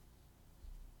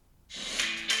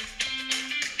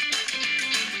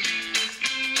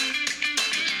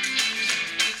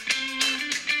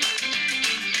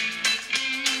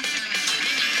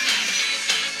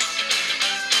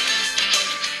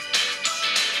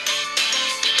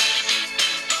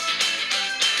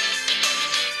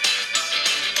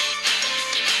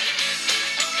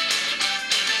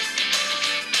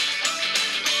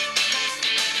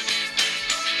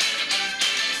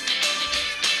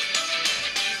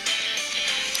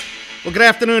Well, good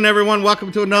afternoon, everyone.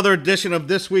 Welcome to another edition of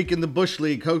This Week in the Bush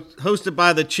League, hosted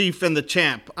by the Chief and the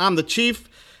Champ. I'm the Chief,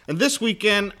 and this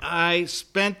weekend I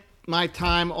spent my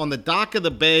time on the dock of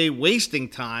the bay, wasting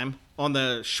time on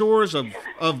the shores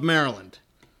of Maryland.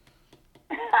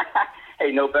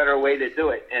 Hey, no better way to do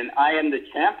it. And I am the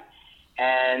Champ,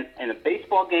 and in a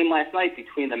baseball game last night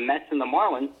between the Mets and the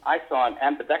Marlins, I saw an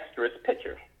ambidextrous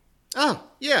pitcher. Oh,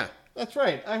 yeah, that's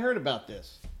right. I heard about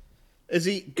this. Is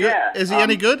he good? Yeah, Is he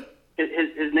any good?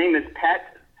 His name is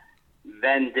Pat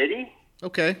Venditti.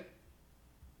 Okay.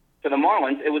 For the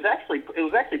Marlins, it was actually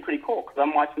pretty cool because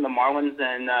I'm watching the Marlins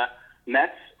and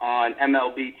Mets on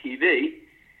MLB TV,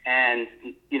 and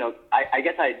I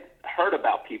guess I heard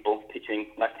about people pitching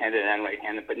left-handed and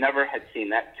right-handed, but never had seen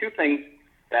that. Two things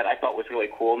that I thought was really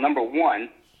cool. Number one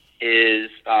is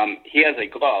he has a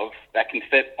glove that can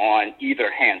fit on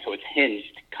either hand, so it's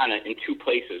hinged kind of in two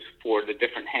places for the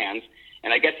different hands.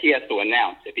 And I guess he has to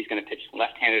announce if he's going to pitch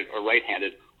left-handed or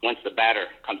right-handed once the batter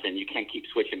comes in. You can't keep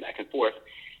switching back and forth.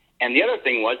 And the other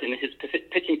thing was, in his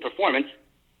pitching performance,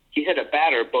 he hit a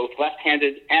batter both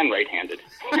left-handed and right-handed.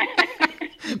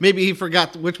 Maybe he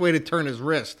forgot which way to turn his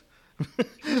wrist.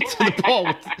 So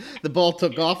the ball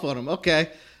took off on him.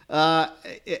 Okay. So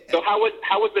how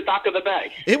was the dock of the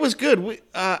bay? It was good.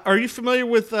 Are you familiar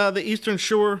with the Eastern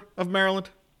Shore of Maryland?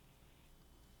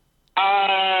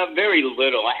 Very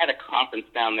little. I had a conference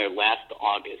down there last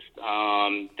August,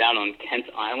 down on Kent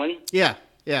Island. Yeah.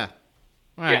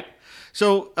 All right. Yeah.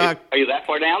 So, are you that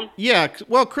far down? Yeah.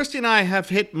 Well, Christy and I have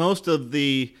hit most of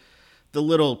the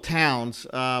little towns.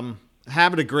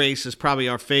 Habit of Grace is probably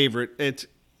our favorite. It's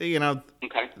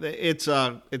Okay. It's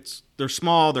they're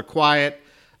small, they're quiet,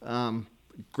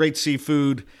 great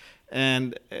seafood,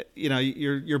 and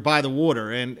you're by the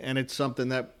water, and it's something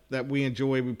that we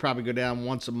enjoy. We probably go down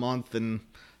once a month, and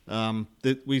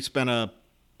we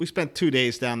spent 2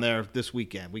 days down there this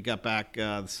weekend. We got back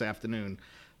this afternoon,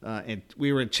 and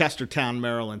we were in Chestertown,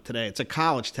 Maryland today. It's a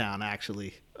college town,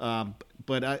 actually,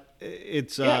 but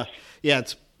it's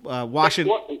it's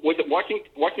Washington. Was it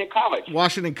Washington College?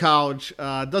 Washington College.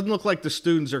 Doesn't look like the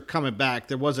students are coming back.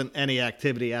 There wasn't any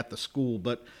activity at the school,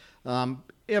 but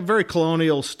very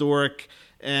colonial, historic.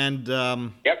 And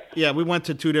we went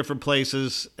to two different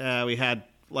places. We had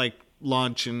like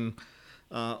lunch and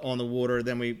on the water.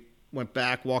 Then we went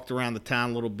back, walked around the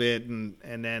town a little bit, and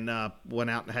then went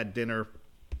out and had dinner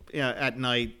at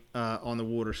night on the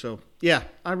water. So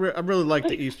I really like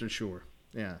the Eastern Shore.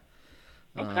 Yeah.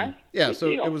 Okay. Good so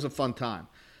deal. It was a fun time.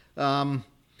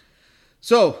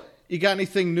 So you got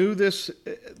anything new this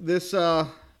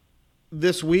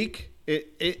week?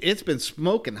 It's been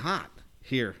smoking hot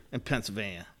here in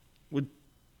Pennsylvania.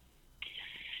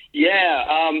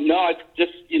 I've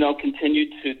just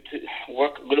continued to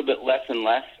work a little bit less and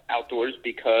less outdoors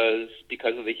because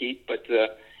of the heat, but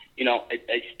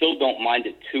I still don't mind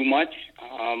it too much.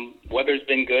 Weather's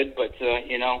been good, but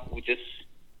we just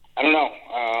I don't know.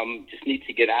 Just need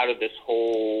to get out of this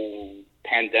whole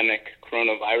pandemic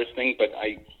coronavirus thing, but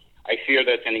I fear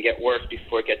that it's going to get worse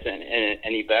before it gets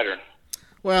any better.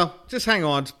 Well, just hang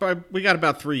on. We got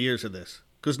about 3 years of this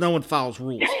because no one follows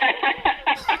rules.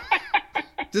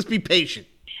 Just be patient.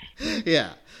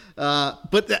 Yeah.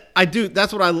 But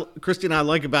that's what Christy and I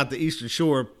like about the Eastern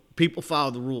Shore. People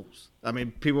follow the rules. I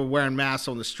mean, people are wearing masks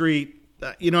on the street.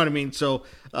 You know what I mean? So,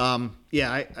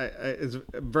 it's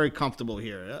very comfortable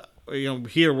here.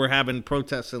 Here we're having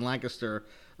protests in Lancaster.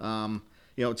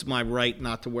 It's my right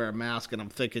not to wear a mask, and I'm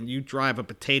thinking, you drive a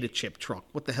potato chip truck.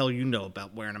 What the hell you know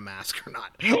about wearing a mask or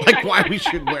not? Like, why we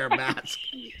should wear a mask?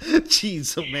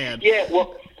 Jeez, oh man. Yeah,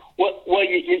 well,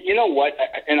 you know what?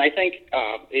 And I think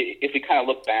if we kind of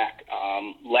look back,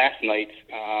 last night,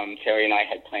 Terry and I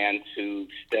had planned to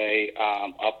stay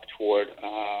up toward,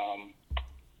 I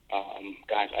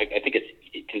think it's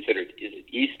considered, is it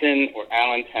Easton or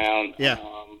Allentown? Yeah.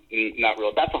 Not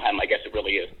real. Bethlehem, I guess it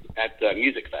really is, at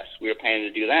Music Fest. We were planning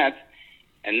to do that.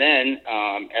 And then,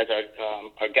 as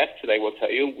our guest today will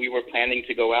tell you, we were planning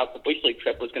to go out. The Bush League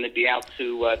trip was going to be out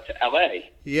to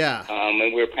L.A. Yeah.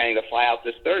 And we were planning to fly out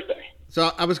this Thursday.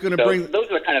 So I was going to bring...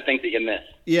 Those are the kind of things that you miss.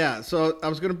 Yeah, so I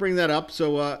was going to bring that up.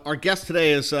 So our guest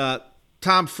today is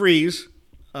Tom Freeze,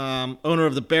 owner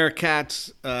of the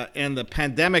Bearcats, and the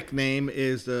pandemic name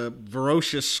is the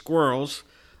Ferocious Squirrels.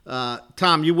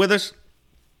 Tom, you with us?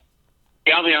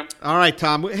 Yeah, I'm here. All right,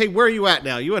 Tom. Hey, where are you at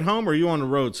now? You at home or are you on the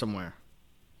road somewhere?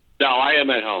 No, I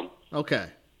am at home. Okay.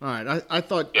 All right. I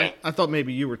thought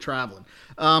maybe you were traveling.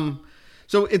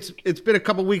 So it's been a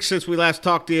couple weeks since we last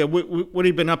talked to you. What have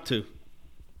you been up to?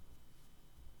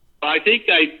 I think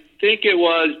it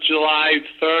was July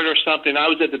 3rd or something. I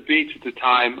was at the beach at the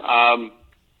time.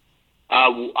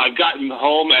 I've gotten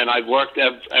home and I've worked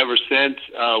ever since.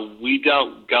 We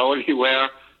don't go anywhere.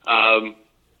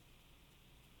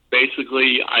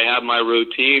 Basically, I have my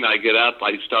routine. I get up,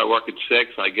 I start work at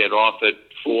 6, I get off at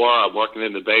 4. I'm working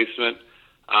in the basement.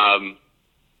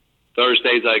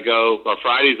 Fridays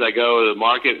I go to the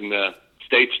market in the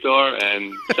state store,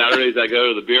 and Saturdays I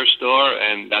go to the beer store,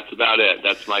 and that's about it.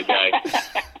 That's my day.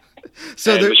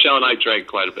 So Michelle and I drank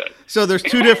quite a bit. So there's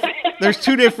two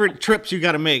different trips you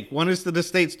got to make. One is to the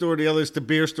state store, the other is the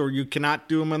beer store. You cannot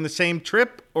do them on the same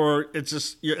trip, or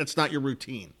it's not your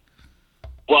routine.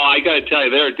 Well, I got to tell you,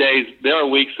 there are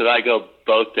weeks that I go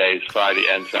both days, Friday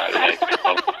and Saturday.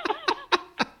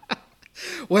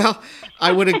 Well,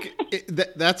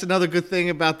 that's another good thing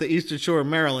about the Eastern Shore of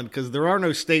Maryland, because there are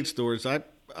no state stores.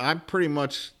 I'm pretty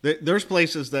much, there's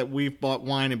places that we've bought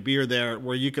wine and beer there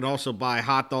where you can also buy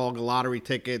hot dog, lottery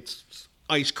tickets,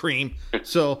 ice cream.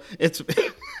 So it's,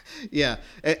 yeah,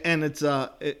 and it's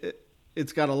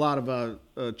got a lot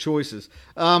of choices.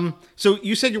 So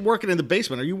you said you're working in the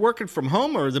basement. Are you working from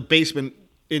home, or the basement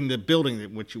in the building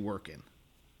in which you work in?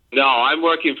 No, I'm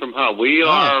working from home. We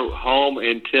are home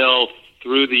until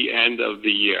through the end of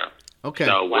the year. Okay.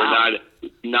 So we're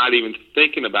not even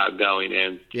thinking about going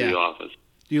into the office.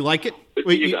 Do you like it?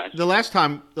 You guys. The last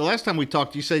time we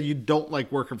talked, you said you don't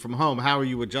like working from home. How are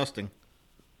you adjusting?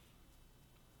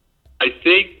 I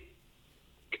think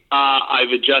I've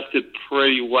adjusted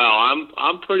pretty well.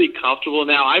 I'm pretty comfortable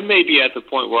now. I may be at the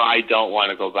point where I don't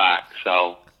want to go back.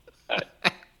 So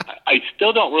I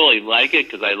still don't really like it,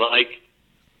 because I like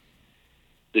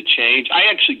the change. I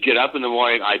actually get up in the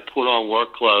morning. I put on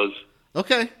work clothes.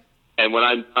 Okay. And when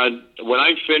I'm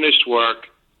finished work,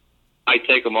 I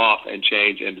take them off and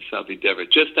change into something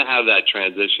different, just to have that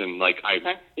transition. Like I'm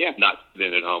not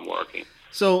sitting at home working.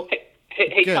 So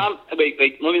hey Tom, wait.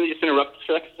 Let me just interrupt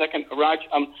for a second, Raj.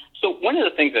 So one of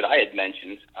the things that I had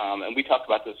mentioned, and we talked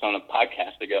about this on a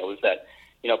podcast ago, is that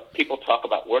people talk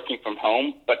about working from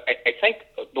home, but I think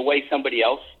the way somebody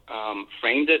else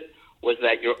framed it was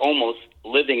that you're almost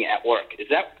living at work. Is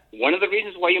that one of the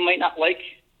reasons why you might not like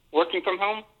working from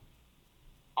home?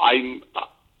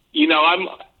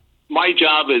 My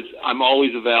job is I'm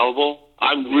always available.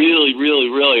 I'm really, really,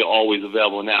 really always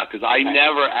available now, because I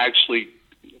never actually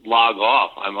log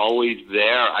off. I'm always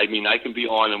there. I mean, I can be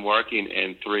on and working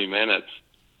in 3 minutes.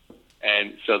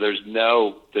 And so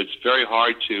it's very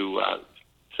hard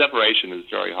separation is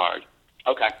very hard.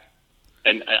 Okay.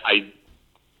 And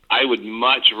I would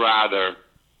much rather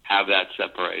have that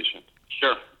separation.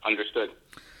 Sure. Understood.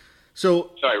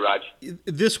 So, sorry, Raj.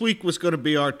 This week was going to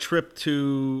be our trip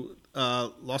to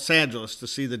Los Angeles to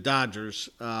see the Dodgers.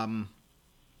 And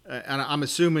I'm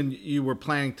assuming you were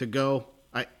planning to go,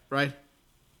 right?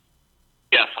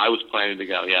 Yes, I was planning to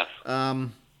go, yes.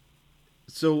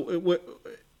 So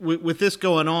with this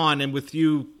going on, and with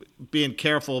you being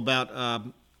careful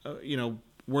about,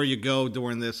 where you go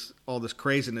during all this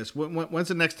craziness, when's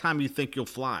the next time you think you'll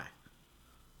fly?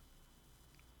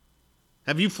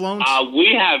 Have you flown?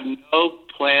 We have no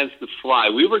plans to fly.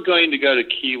 We were going to go to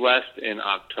Key West in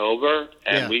October,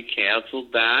 and we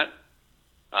canceled that.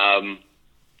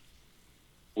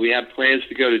 We have plans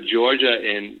to go to Georgia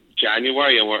in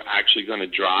January, and we're actually going to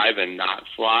drive and not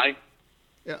fly.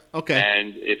 Yeah. Okay.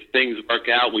 And if things work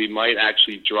out, we might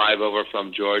actually drive over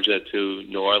from Georgia to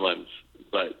New Orleans.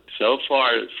 But so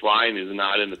far, flying is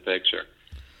not in the picture.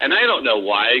 And I don't know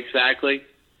why exactly,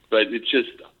 but it's just,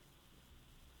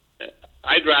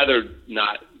 I'd rather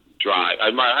not drive.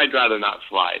 I'd rather not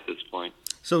fly at this point.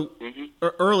 So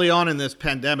early on in this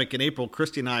pandemic, in April,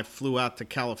 Christy and I flew out to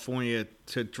California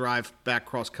to drive back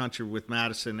cross country with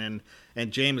Madison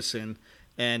and Jameson.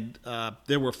 And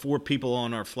there were 4 people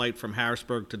on our flight from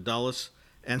Harrisburg to Dulles.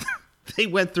 And they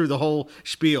went through the whole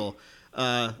spiel.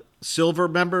 Silver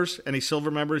members, any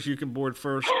silver members you can board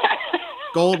first.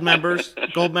 Gold members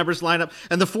line up.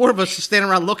 And the 4 of us are standing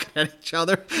around looking at each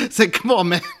other, saying, come on,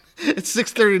 man. It's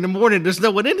 6:30 in the morning. There's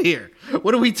no one in here.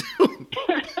 What are we doing?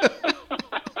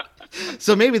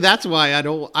 So maybe that's why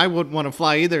I wouldn't want to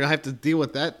fly either. I have to deal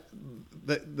with that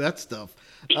stuff.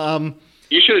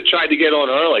 You should have tried to get on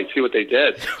early, see what they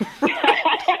did.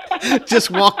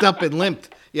 Just walked up and limped.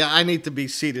 Yeah, I need to be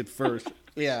seated first.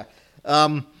 Yeah.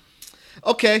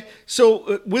 Okay.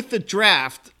 So with the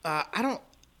draft,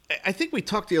 I think we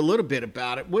talked to you a little bit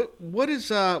about it. What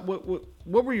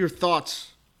were your thoughts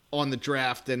on the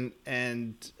draft, and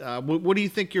what do you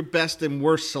think your best and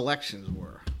worst selections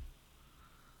were?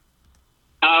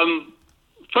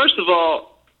 First of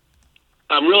all,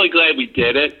 I'm really glad we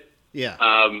did it. Yeah.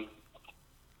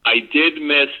 I did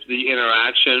miss the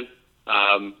interaction.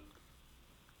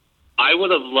 I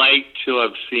would have liked to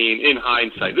have seen, in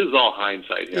hindsight, this is all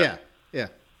hindsight here, Yeah.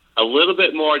 a little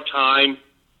bit more time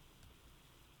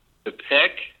to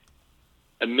pick.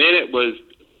 A minute was,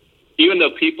 even though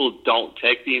people don't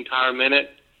take the entire minute,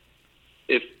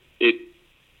 if it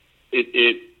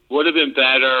would have been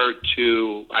better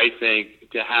to, I think,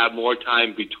 to have more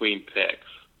time between picks.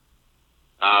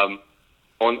 On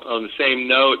the same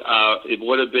note, it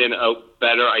would have been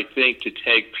better, I think, to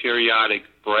take periodic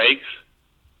breaks.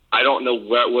 I don't know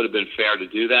where it would have been fair to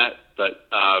do that, but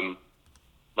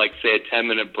like, say, a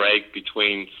 10-minute break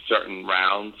between certain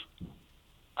rounds.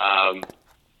 I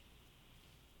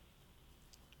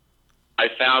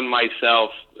found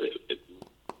myself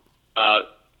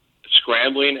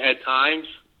scrambling at times.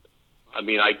 I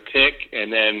mean, I'd pick,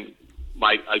 and then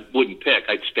I wouldn't pick.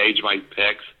 I'd stage my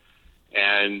picks,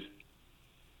 and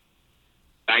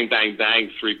bang, bang,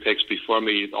 bang, 3 picks before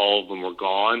me, all of them were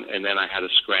gone, and then I had to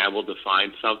scramble to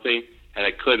find something, and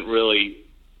I couldn't really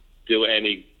do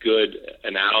any good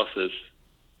analysis,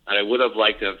 and I would have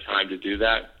liked to have time to do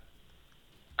that.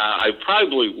 I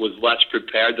probably was less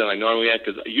prepared than I normally am,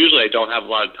 because usually I don't have a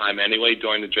lot of time anyway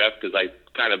during the draft, because I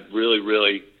kind of really,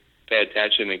 really pay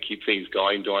attention and keep things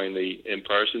going during the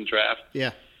in-person draft.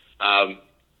 Yeah.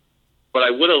 But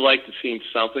I would have liked to seen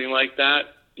something like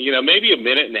that. You know, maybe a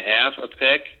minute and a half a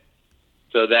pick,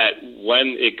 so that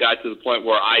when it got to the point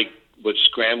where I was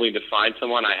scrambling to find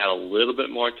someone, I had a little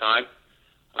bit more time.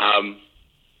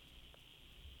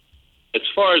 As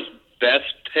far as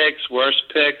best picks, worst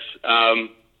picks,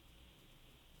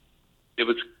 it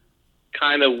was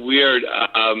kind of weird.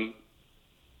 At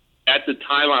the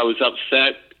time, I was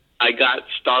upset. I got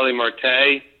Starling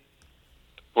Marte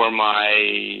for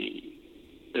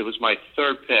it was my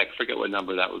third pick. I forget what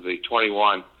number that would be,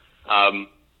 21.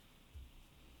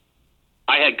 I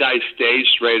had guys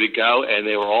staged, ready to go, and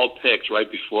they were all picked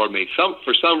right before me.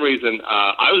 For some reason,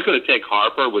 I was going to take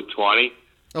Harper with 20.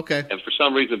 Okay. And for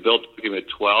some reason, Bill took him at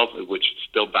 12, which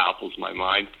still baffles my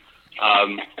mind.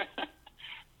 And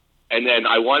then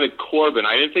I wanted Corbin.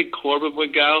 I didn't think Corbin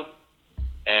would go,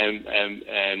 and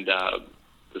the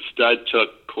stud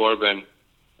took Corbin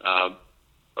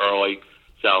early.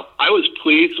 So I was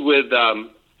pleased with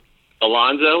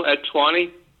Alonso at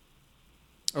 20.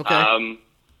 Okay.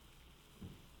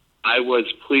 I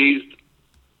was pleased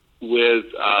with,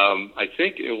 I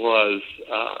think it was,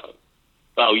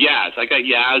 Yaz. I got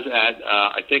Yaz at,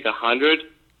 I think, 100.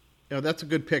 Yeah, that's a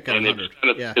good pick at and 100.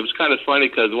 It was kind of funny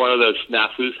because one of those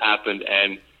snafus happened,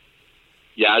 and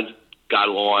Yaz got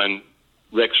on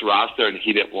Rick's roster, and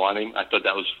he didn't want him. I thought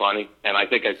that was funny, and I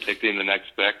think I picked him the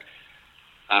next pick.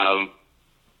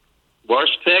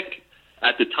 Worst pick,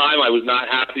 at the time I was not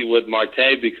happy with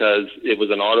Marte because it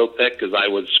was an auto pick because I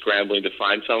was scrambling to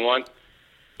find someone.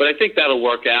 But I think that'll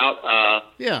work out.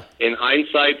 Yeah. In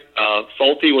hindsight,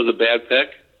 Fulte was a bad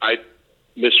pick. I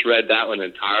misread that one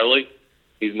entirely.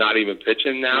 He's not even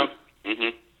pitching now. Mm-hmm.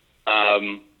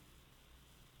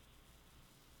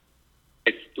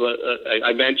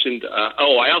 I mentioned,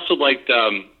 I also liked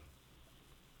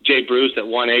Jay Bruce at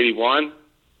 181.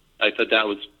 I thought that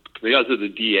was because of the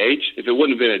DH. If it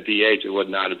wouldn't have been a DH, it would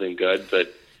not have been good.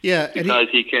 But yeah, because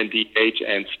he can DH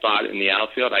and spot in the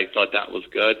outfield, I thought that was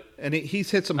good. And he's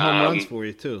hit some home runs for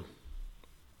you, too.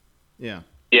 Yeah.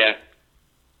 Yeah.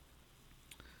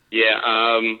 Yeah.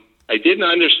 I didn't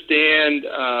understand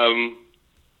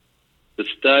the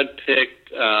stud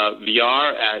picked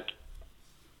VR at,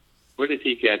 where did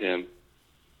he get him?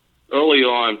 Early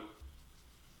on.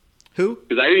 Who?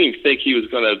 Because I didn't even think he was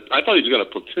going to, I thought he was going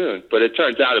to platoon, but it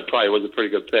turns out it probably was a pretty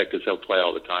good pick because he'll play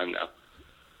all the time now.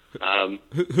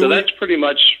 So that's pretty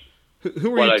much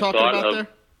who were you talking about there?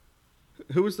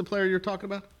 Who was the player you're talking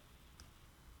about?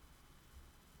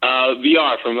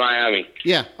 VR from Miami.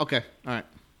 Yeah, okay. All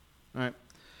right.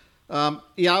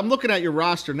 Yeah, I'm looking at your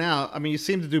roster now. I mean, you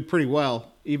seem to do pretty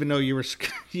well, even though you were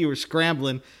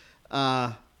scrambling.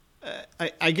 I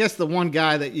guess the one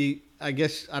guy that I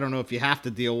don't know if you have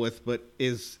to deal with, but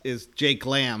is Jake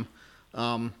Lamb,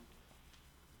 who.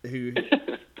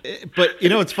 But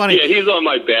it's funny. Yeah, he's on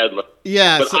my bad list.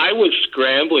 Yeah, but I was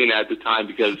scrambling at the time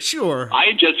because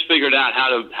I just figured out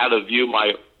how to view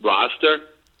my roster.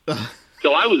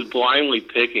 So I was blindly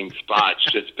picking spots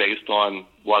just based on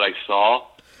what I saw.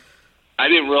 I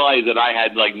didn't realize that I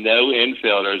had no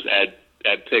infielders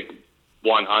at pick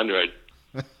 100.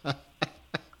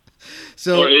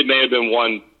 So, or it may have been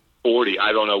 140.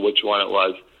 I don't know which one it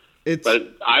was.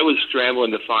 But I was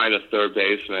scrambling to find a third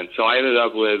baseman, so I ended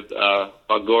up with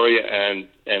Longoria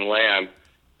and Lamb.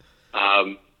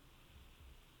 Lamb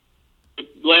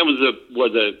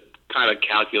was a kind of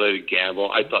calculated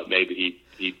gamble. I thought maybe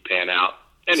he'd pan out,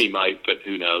 And he might, but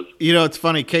who knows? You know, it's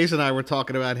funny. Case and I were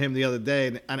talking about him the other day,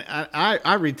 and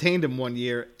I retained him one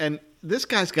year, and this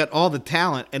guy's got all the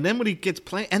talent. And then when he gets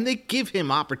playing, and they give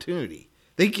him opportunity.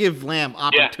 They give Lamb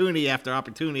opportunity after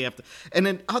opportunity after. And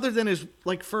then other than his,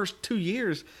 first 2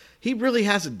 years, he really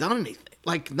hasn't done anything.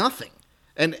 Nothing.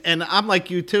 And I'm like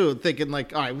you, too, thinking, all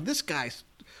right, well, this guy's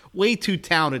way too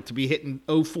talented to be hitting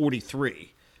 0.43.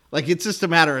 It's just a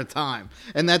matter of time.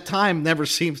 And that time never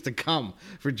seems to come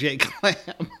for Jake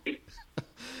Lamb.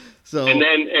 So and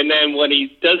then when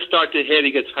he does start to hit,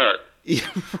 he gets hurt. Yeah,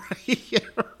 right.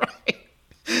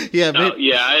 Yeah, right.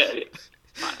 Yeah,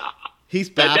 he's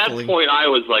baffling. At that point, I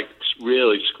was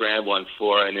really scrambling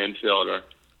for an infielder.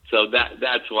 So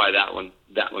that's why that one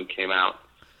came out.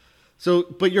 So,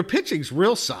 but your pitching's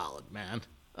real solid, man.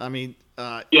 I mean,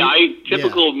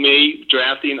 typical of me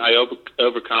drafting, I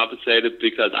overcompensated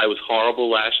because I was horrible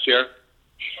last year.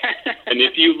 And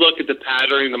if you look at the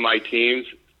pattern of my teams,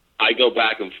 I go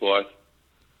back and forth.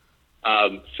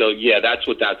 That's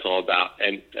what that's all about.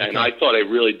 And I thought I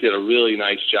really did a really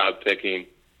nice job picking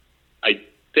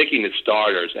the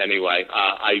starters anyway.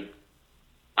 I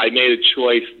made a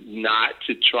choice not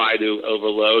to try to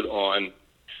overload on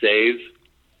saves.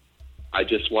 I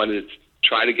just wanted to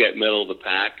try to get middle of the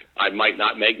pack. I might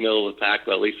not make middle of the pack,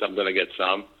 but at least I'm going to get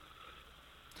some.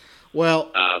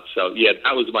 Well,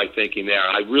 that was my thinking there.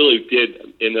 I really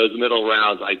did in those middle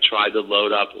rounds. I tried to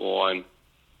load up on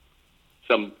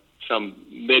some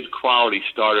mid-quality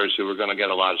starters who were going to get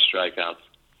a lot of strikeouts.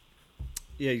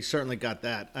 Yeah, you certainly got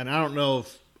that, and I don't know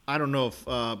if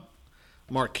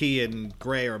Marquis and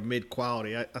Gray are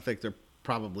mid-quality. I think they're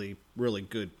probably really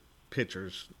good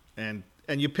pitchers, and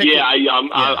you pick. Yeah,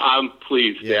 I'm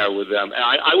pleased there with them. And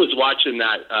I was watching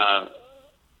that.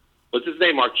 What's his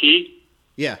name? Marquis.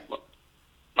 Yeah.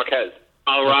 Marquez.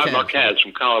 Marquez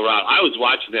from Colorado. I was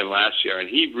watching him last year, and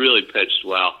he really pitched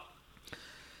well.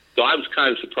 So I was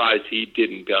kind of surprised he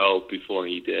didn't go before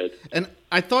he did. And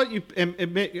I thought you,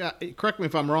 correct me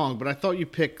if I'm wrong, but I thought you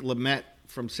picked Lamet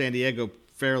from San Diego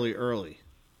fairly early.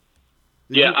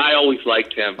 I always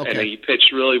liked him, okay. And he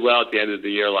pitched really well at the end of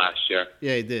the year last year.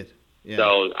 Yeah, he did. Yeah.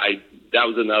 So that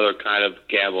was another kind of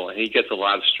gamble, and he gets a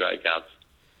lot of strikeouts.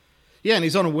 Yeah, and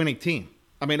he's on a winning team.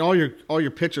 I mean, all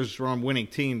your pitchers are on winning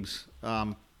teams,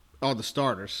 all the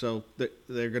starters, so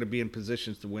they're going to be in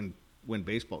positions to win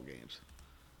baseball games.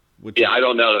 I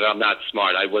don't know that I'm not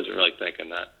smart. I wasn't really thinking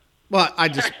that. Well, I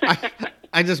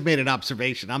just made an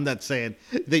observation. I'm not saying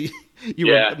that you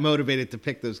were motivated to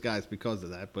pick those guys because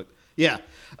of that, but yeah.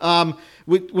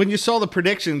 When you saw the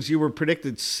predictions, you were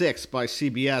predicted 6th by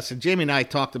CBS, and Jamie and I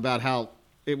talked about how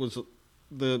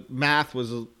the math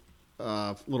was a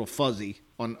little fuzzy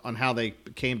on how they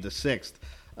came to 6th.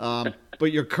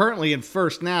 But you're currently in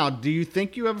first now. Do you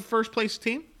think you have a first place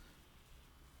team?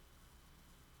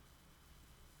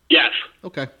 Yes.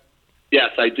 Okay. Yes,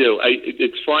 I do.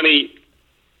 It's funny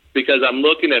because I'm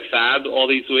looking at Fab all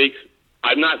these weeks.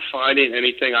 I'm not finding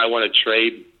anything I want to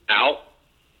trade out.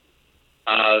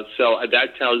 So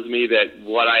that tells me that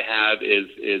what I have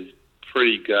is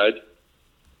pretty good.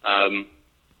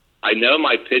 I know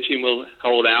my pitching will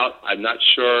hold out. I'm not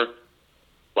sure.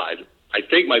 Well, I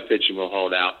think my pitching will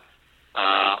hold out.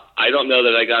 I don't know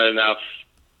that I got enough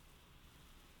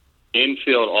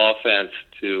infield offense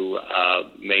to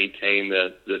maintain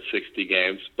the 60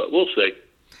 games, but we'll see.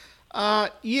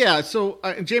 So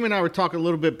Jamie and I were talking a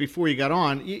little bit before you got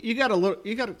on. You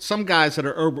got some guys that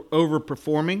are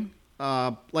overperforming,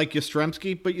 like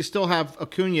Yastrzemski, but you still have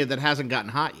Acuna that hasn't gotten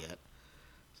hot yet.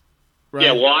 Right?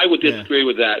 Yeah, well, I would disagree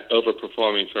with that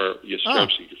overperforming for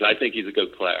Yastrzemski because I think he's a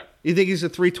good player. You think he's a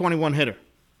 321 hitter?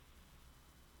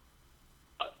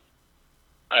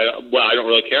 I don't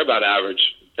really care about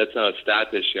average. That's not a stat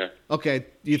this year. Okay.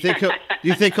 Do you think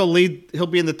he'll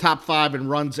be in the top 5 in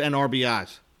runs and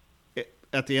RBIs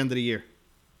at the end of the year?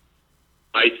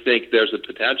 I think there's a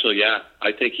potential, yeah.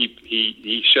 I think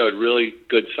he showed really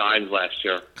good signs last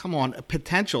year. Come on,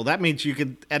 potential. That means you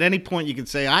could, at any point, you could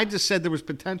say, I just said there was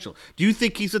potential. Do you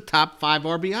think he's a top 5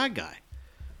 RBI guy?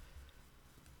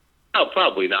 No,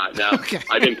 probably not. No. Okay.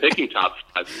 I've been picking top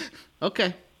 5.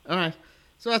 Okay. All right.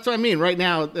 So that's what I mean. Right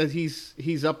now that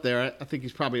he's up there, I think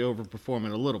he's probably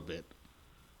overperforming a little bit.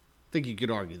 I think you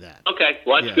could argue that. Okay.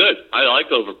 Well, that's good. I like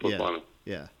overperforming.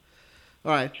 Yeah.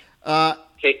 All right.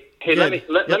 Hey, let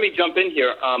me jump in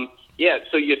here.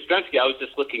 So Yastrzemski, I was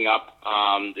just looking up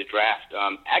the draft.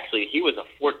 Actually, he was a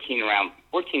 14 round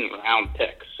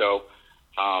pick. So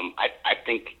I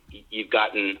think you've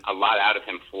gotten a lot out of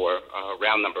him for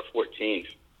round number 14.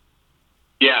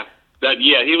 Yeah,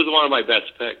 he was one of my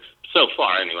best picks so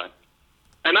far, anyway.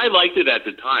 And I liked it at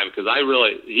the time because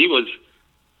he was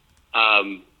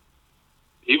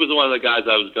he was one of the guys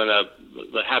I was going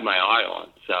to have my eye on.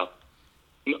 So,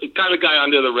 kind of guy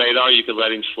under the radar, you could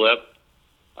let him slip.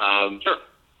 Sure.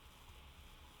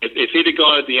 If he'd have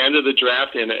gone at the end of the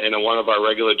draft in one of our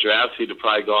regular drafts, he'd have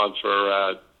probably gone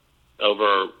for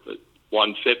over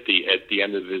 150 at the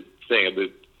end of the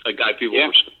thing. A guy people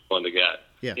were struggling to get.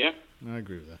 Yeah, I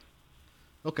agree with that.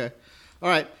 Okay, all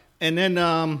right, and then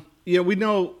we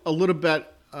know a little bit.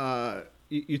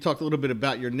 You talked a little bit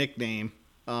about your nickname.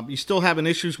 You still having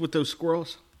issues with those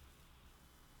squirrels?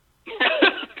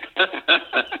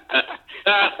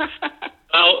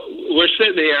 Well, we're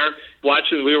sitting here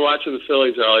watching. We were watching the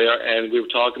Phillies earlier, and we were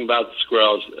talking about the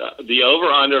squirrels. The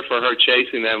over/under for her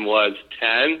chasing them was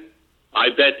 10. I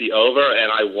bet the over,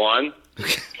 and I won.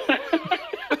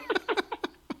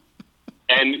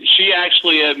 And she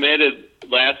actually admitted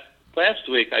last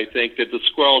week, I think, that the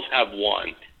squirrels have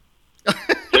won.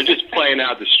 They're just playing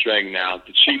out the string now.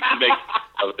 She makes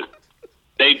of it.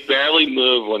 They barely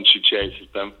move when she chases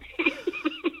them.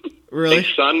 Really? They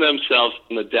sun themselves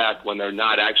on the deck when they're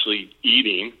not actually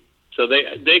eating. So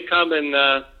they come and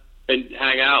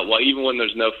hang out, well, even when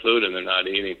there's no food and they're not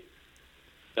eating.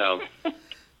 So,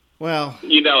 well,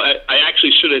 I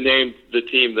actually should have named the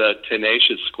team the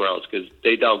Tenacious Squirrels because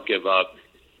they don't give up.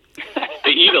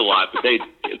 They eat a lot, but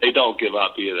they don't give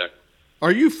up either.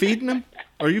 Are you feeding them?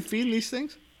 Are you feeding these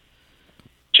things?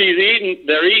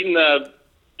 They're eating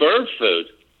bird food.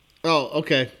 Oh,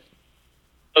 okay.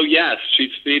 Oh, yes,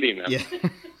 she's feeding them. Yeah.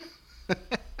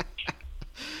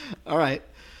 All right.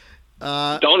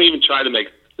 Don't even try to make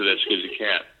this because you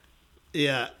can't.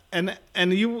 Yeah, and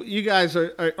you guys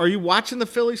are you watching the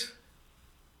Phillies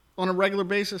on a regular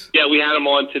basis? Yeah, we had them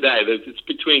on today. It's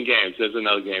between games. There's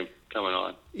another game coming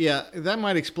on. Yeah, that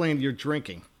might explain your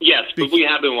drinking. Yes, but we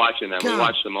have been watching them. God, we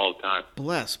watch them all the time.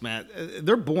 Bless, man.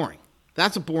 They're boring.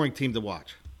 That's a boring team to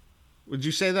watch. Would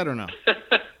you say that or no?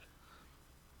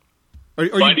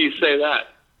 Why do you say that?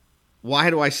 Why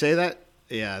do I say that?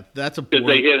 Yeah, that's a boring...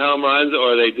 Because they hit home runs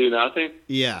or they do nothing?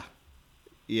 Yeah.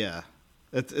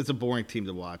 It's a boring team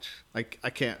to watch. I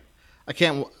can't.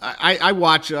 I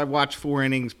watch 4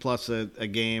 innings plus a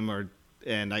game,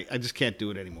 and I just can't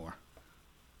do it anymore.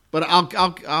 But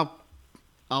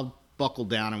I'll buckle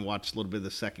down and watch a little bit of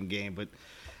the second game. But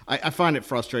I find it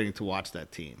frustrating to watch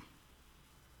that team.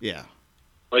 Yeah.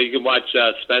 Well, you can watch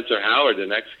Spencer Howard the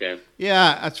next game.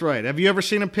 Yeah, that's right. Have you ever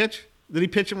seen him pitch? Did he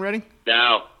pitch in Reading?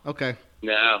 No. Okay.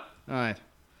 No. All right.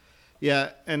 Yeah,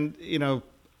 and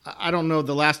I don't know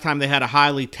the last time they had a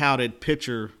highly touted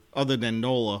pitcher other than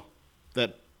Nola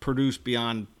that produced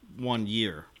beyond 1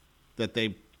 year that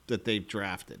they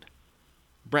drafted.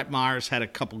 Brett Myers had a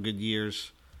couple good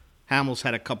years. Hamels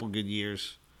had a couple good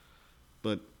years,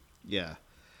 but yeah,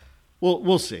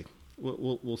 we'll see.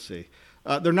 We'll see.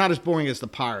 They're not as boring as the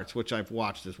Pirates, which I've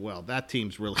watched as well. That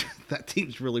team's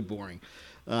really boring.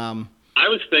 I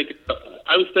was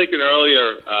thinking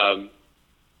earlier.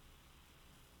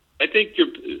 I think your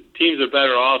teams are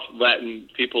better off letting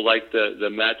people like the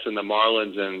Mets and the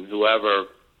Marlins and whoever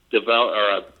develop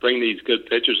or bring these good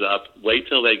pitchers up. Wait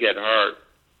till they get hurt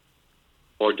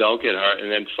or don't get hurt,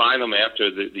 and then sign them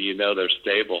after they're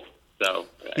stable. So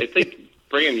I think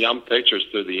bringing young pitchers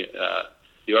through the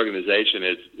organization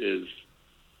is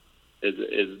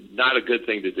not a good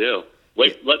thing to do.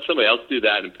 Wait, let somebody else do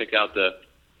that and pick out the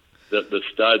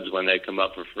studs when they come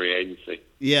up for free agency.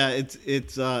 Yeah,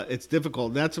 it's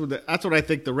difficult. That's what I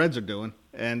think the Reds are doing,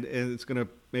 and it's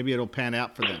maybe it'll pan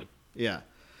out for them. Yeah.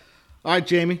 All right,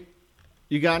 Jamie,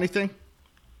 you got anything?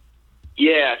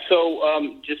 Yeah.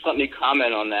 So just let me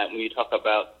comment on that when you talk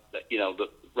about the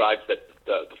rides that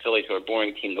the Phillies are a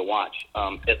boring team to watch.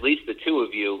 At least the two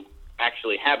of you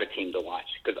actually have a team to watch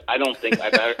because I don't think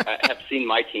I have seen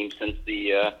my team since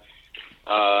the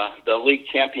league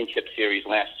championship series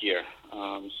last year.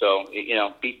 So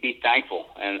be thankful,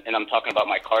 and I'm talking about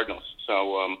my Cardinals.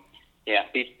 So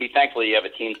be thankful you have a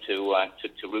team to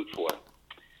root for.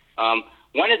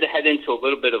 Wanted to head into a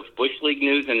little bit of Bush League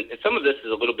news, and some of this is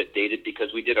a little bit dated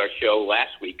because we did our show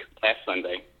last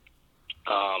Sunday,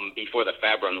 before the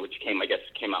Fab Run, which came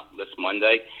out this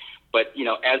Monday. But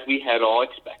as we had all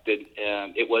expected,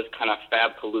 it was kind of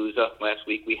Fab-palooza last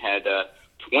week. We had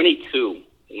 22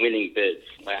 winning bids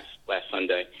last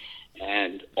Sunday,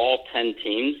 and all 10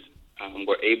 teams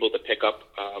were able to pick up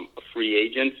a free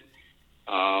agent.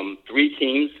 3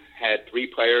 teams had 3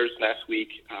 players last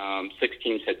week. 6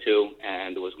 teams had 2,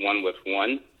 and there was 1 with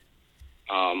 1.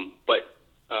 But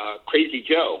Crazy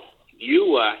Joe,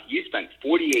 you spent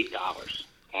 $48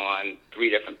 on 3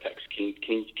 different picks. Can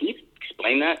you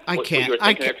explain that? I can't. What you were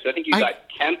thinking there? 'Cause I think you got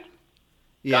Kemp,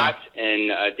 Gott,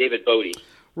 and David Bodie.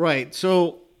 Right.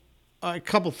 So A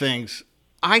couple things.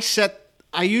 I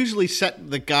usually set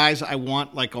the guys I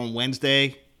want like on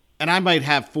Wednesday, and I might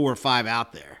have 4 or 5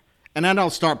 out there, and then I'll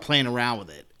start playing around with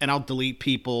it, and I'll delete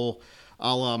people.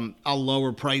 I'll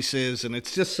lower prices, and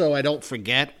it's just so I don't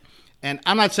forget. And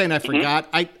I'm not saying I forgot.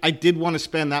 I did want to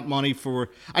spend that money for.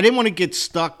 I didn't want to get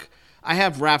stuck. I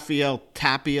have Rafael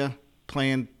Tapia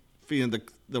playing for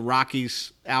the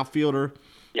Rockies outfielder.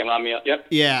 Yeah, yep.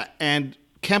 Yeah, and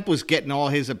Kemp was getting all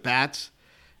his at bats,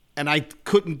 and I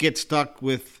couldn't get stuck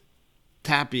with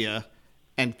Tapia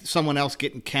and someone else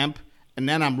getting Kemp, and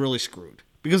then I'm really screwed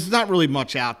because there's not really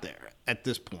much out there at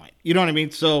this point. You know what I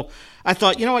mean? So I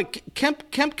thought, you know what,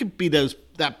 Kemp could be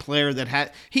that player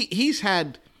that he's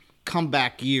had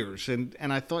comeback years, and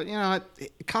I thought, you know,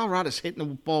 Colorado's hitting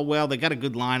the ball well. They got a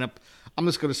good lineup. I'm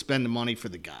just going to spend the money for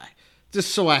the guy,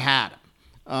 just so I had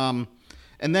him.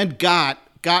 And then Gott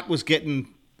was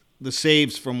getting the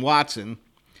saves from Watson,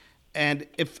 and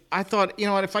if I thought, you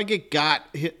know what, if I get Gott,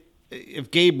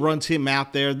 if Gabe runs him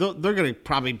out there, they're going to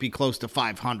probably be close to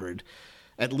 500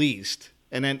 at least.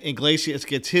 And then Iglesias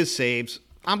gets his saves.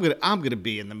 I'm gonna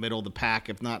be in the middle of the pack,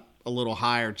 if not a little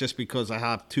higher, just because I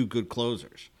have 2 good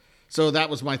closers. So that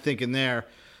was my thinking there.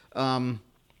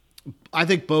 I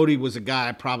think Bodie was a guy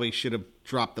I probably should have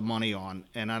dropped the money on,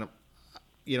 and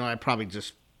I probably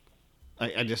just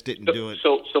I just didn't do it.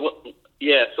 So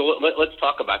let's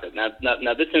talk about it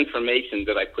now. This information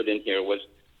that I put in here was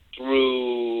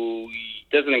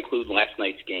doesn't include last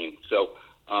night's game. So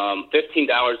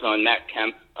 $15 on Matt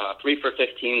Kemp, 3 for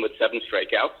 15 with 7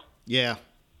 strikeouts. Yeah.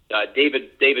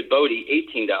 David Bodie,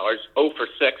 $18, 0 for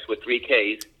 6 with 3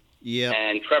 Ks. Yeah.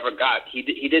 And Trevor Gott, he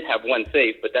did have 1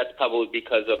 save, but that's probably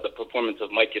because of the performance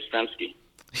of Mike Yastrzemski.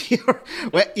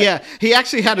 Well, yeah, he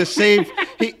actually had a save.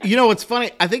 You know what's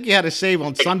funny? I think he had a save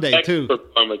on Sunday too.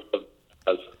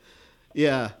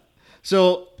 Yeah.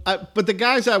 So, but the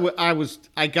guys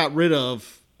I got rid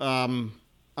of.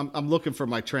 I'm looking for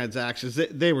my transactions.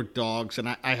 They were dogs,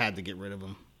 and I had to get rid of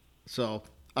them. So,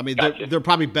 I mean, gotcha. They're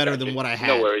probably better than what I had.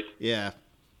 No worries. Yeah,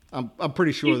 I'm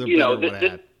pretty sure they're better than what I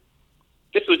had.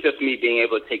 This was just me being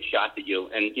able to take shots at you,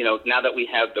 and now that we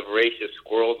have the voracious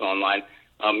squirrels online,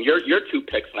 your 2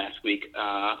 picks last week,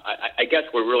 I guess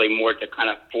were really more to kind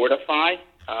of fortify.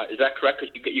 Is that correct?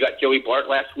 Because you got Joey Bart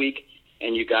last week,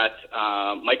 and you got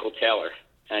Michael Taylor,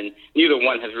 and neither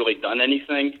one has really done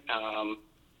anything.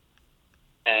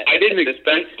 I didn't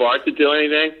expect Bart to do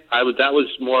anything. That was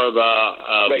more of a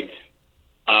right.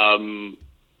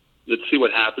 Let's see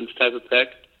what happens type of pick.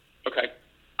 Okay.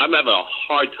 I'm having a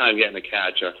hard time getting a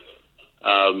catcher.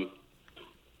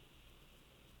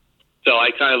 So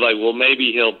I kind of like, well,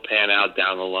 maybe he'll pan out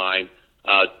down the line.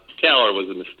 Taylor was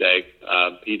a mistake.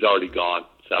 He's already gone.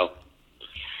 So.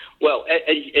 Well,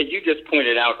 as you just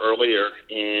pointed out earlier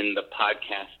in the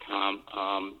podcast, Tom,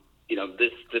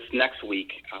 this next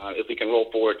week, if we can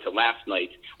roll forward to last night.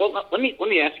 Well, let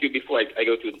me ask you before I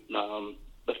go through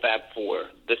the Fab Four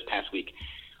this past week.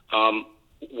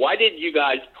 Why did you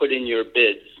guys put in your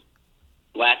bids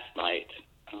last night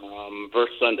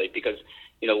versus Sunday? Because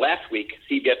last week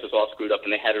CBS was all screwed up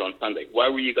and they had it on Sunday. Why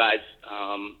were you guys?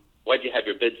 Why did you have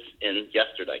your bids in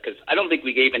yesterday? Because I don't think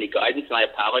we gave any guidance, and I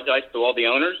apologize to all the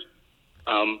owners.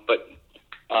 But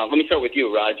let me start with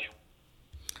you, Raj.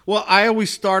 Well, I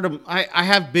always start them. I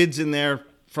have bids in there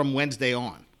from Wednesday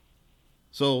on.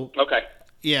 So okay,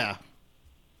 yeah.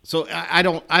 So I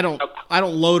don't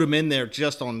load them in there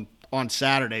just on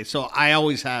Saturday. So I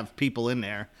always have people in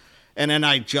there, and then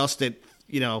I adjust it,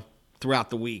 throughout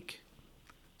the week.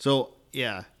 So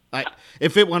yeah,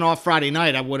 if it went off Friday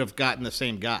night, I would have gotten the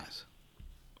same guys.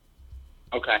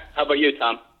 Okay, how about you,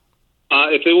 Tom?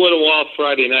 If it would have went off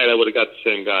Friday night, I would have got the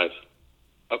same guys.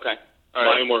 Okay. All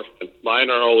right. Mine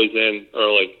are always in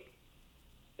early,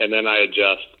 and then I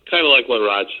adjust, kind of like what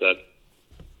Raj said.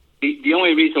 The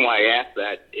only reason why I asked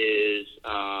that is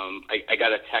I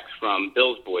got a text from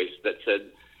Bill's Boys that said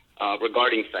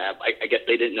regarding Fab. I guess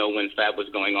they didn't know when Fab was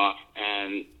going off,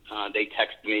 and they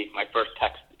texted me. My first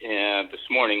text this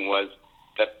morning was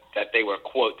that they were,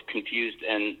 quote, confused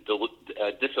and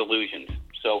disillusioned.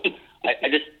 So I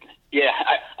just... Yeah,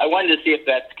 I wanted to see if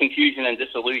that confusion and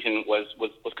disillusion was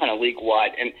kind of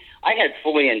league-wide. And I had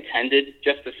fully intended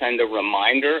just to send a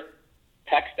reminder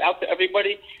text out to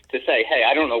everybody to say, hey,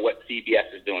 I don't know what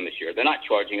CBS is doing this year. They're not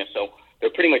charging us, so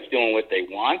they're pretty much doing what they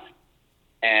want.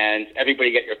 And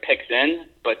everybody get your picks in.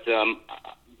 But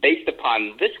based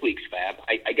upon this week's Fab,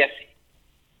 I guess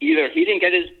either he didn't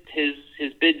get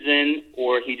his bids in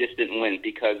or he just didn't win,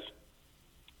 because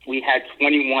we had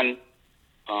 21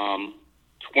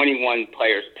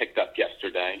 players picked up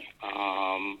yesterday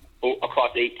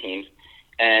across 8 teams,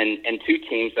 and two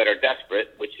teams that are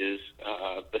desperate, which is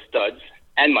the Studs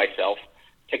and myself,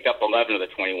 picked up 11 of the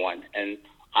 21. And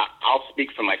I'll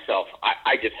speak for myself.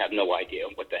 I just have no idea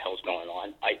what the hell's going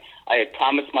on. I had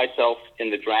promised myself in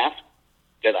the draft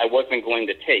that I wasn't going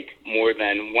to take more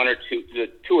than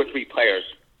two or three players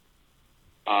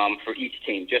for each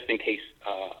team, just in case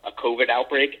a COVID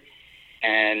outbreak.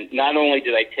 And not only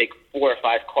did I take 4 or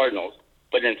 5 Cardinals,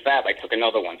 but in Fab I took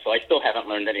another one. So I still haven't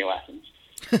learned any lessons.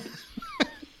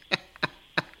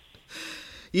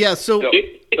 Yeah, so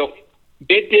it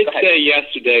did say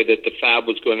yesterday that the Fab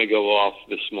was going to go off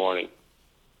this morning.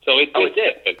 So it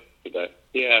did. Today.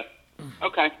 Yeah.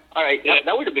 Okay. All right. Yeah.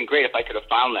 That would have been great if I could have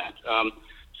found that.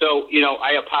 So,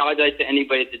 I apologize to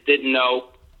anybody that didn't know.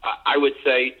 I would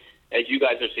say, as you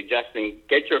guys are suggesting,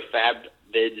 get your Fab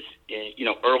bids,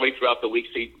 early throughout the week,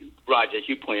 Raj, as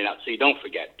you pointed out, so you don't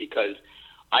forget, because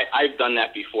I've done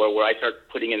that before where I start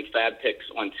putting in Fab picks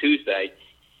on Tuesday.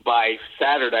 By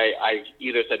Saturday, I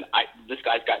either said, this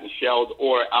guy's gotten shelled,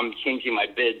 or I'm changing my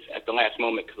bids at the last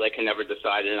moment because I can never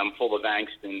decide, and I'm full of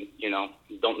angst and,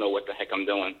 don't know what the heck I'm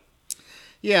doing.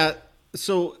 Yeah,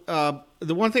 so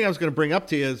the one thing I was going to bring up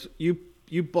to you is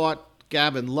you bought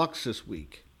Gavin Lux this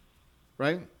week,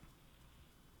 right?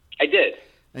 I did.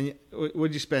 And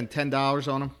would you spend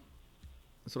 $10 on him?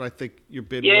 That's what I think your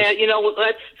bid was. Yeah,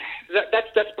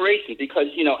 that's desperation because,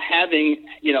 having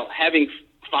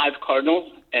 5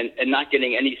 Cardinals and not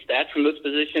getting any stats from those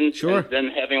positions, sure, and then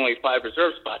having only 5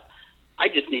 reserve spots, I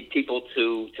just need people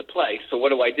to play. So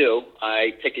what do?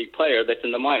 I pick a player that's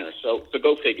in the minors. So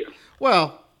go figure.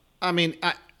 Well, I mean,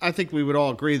 I think we would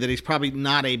all agree that he's probably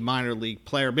not a minor league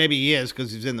player. Maybe he is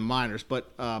because he's in the minors, but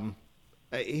I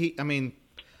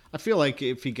feel like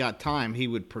if he got time, he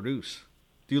would produce.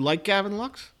 Do you like Gavin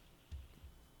Lux?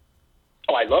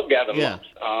 Oh, I love Gavin Lux.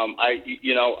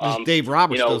 Dave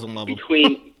Roberts doesn't love him.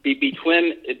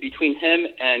 Between him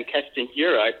and Keston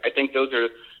Hiura, I think those are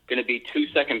going to be 2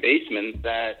 second basemen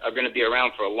that are going to be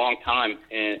around for a long time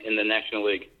in the National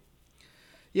League.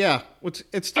 Yeah, it's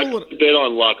still I bid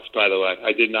on Lux, by the way.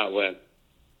 I did not win.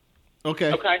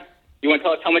 Okay. You want to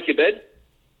tell us how much you bid?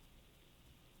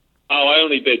 Oh, I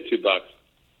only bid $2.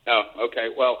 Oh, okay.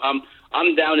 Well, I'm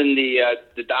down in the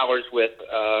dollars with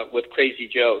Crazy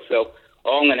Joe, so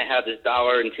all I'm going to have is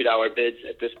 $1 and $2 bids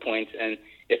at this point. And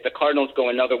if the Cardinals go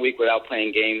another week without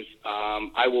playing games,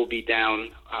 I will be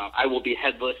down. I will be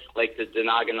headless like the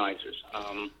Denogonizers.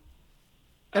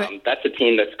 That's a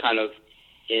team that's kind of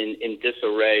in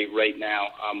disarray right now.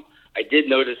 I did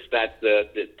notice that the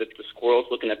Squirrels,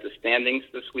 looking at the standings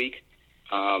this week,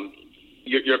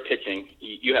 you're pitching.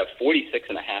 You have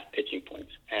 46.5 pitching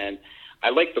points, and I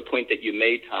like the point that you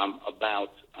made, Tom,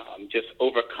 about just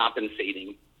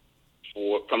overcompensating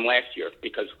from last year,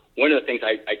 because one of the things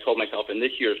I told myself in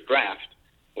this year's draft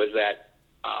was that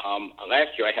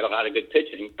last year I had a lot of good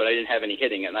pitching, but I didn't have any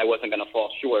hitting, and I wasn't going to fall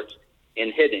short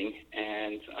in hitting.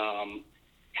 And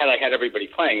had I had everybody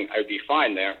playing, I would be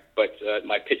fine there, but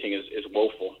my pitching is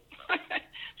woeful.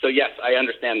 So, yes, I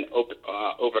understand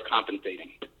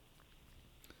overcompensating.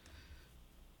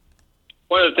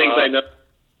 One of the things I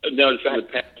noticed in the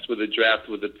past with the draft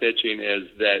with the pitching is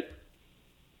that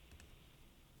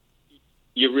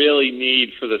you really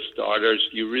need, for the starters,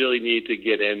 you really need to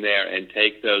get in there and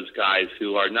take those guys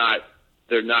who are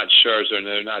they're not Scherzer and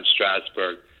they're not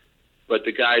Strasburg, but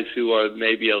the guys who are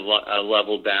maybe a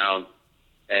level down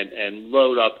and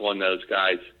load up on those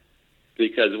guys,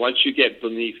 because once you get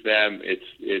beneath them, it's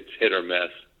hit or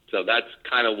miss. So that's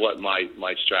kind of what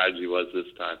my strategy was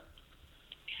this time.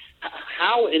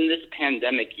 How in this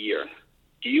pandemic year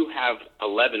do you have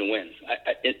 11 wins?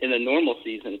 In a normal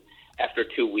season, after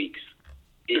 2 weeks,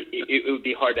 it would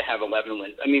be hard to have 11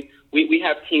 wins. I mean, we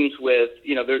have teams with,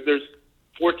 there's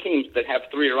 4 teams that have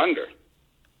 3 or under.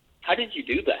 How did you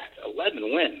do that?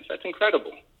 11 wins. That's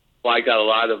incredible. Well, I got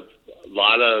I have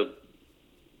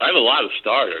a lot of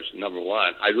starters, number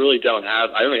one. I only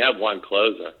have one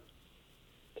closer.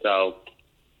 So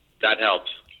that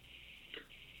helps.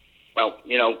 Well,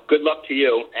 good luck to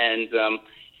you. And,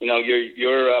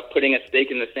 you're putting a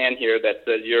stake in the sand here that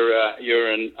says you're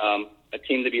a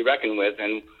team to be reckoned with.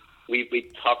 And we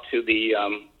talked to the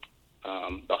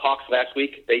Hawks last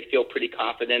week. They feel pretty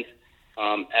confident,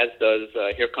 as does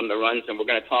Here Come the Runs. And we're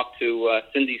going to talk to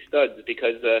Cindy Studs,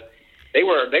 because they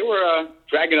were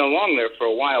dragging along there for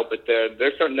a while, but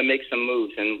they're starting to make some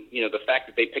moves. And, the fact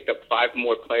that they picked up 5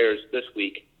 more players this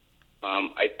week,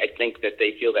 I think that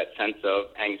they feel that sense of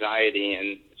anxiety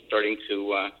and starting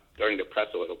to press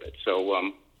a little bit.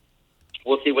 So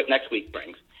we'll see what next week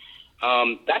brings.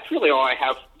 That's really all I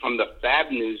have from the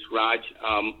Fab news, Raj.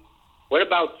 What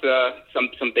about some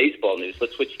baseball news?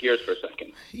 Let's switch gears for a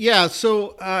second. Yeah,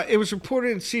 so it was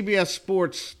reported in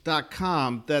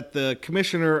CBSSports.com that the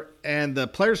commissioner and the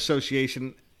Players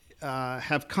Association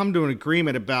have come to an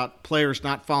agreement about players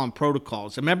not following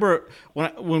protocols. Remember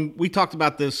when we talked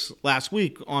about this last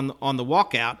week on the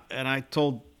walkout, and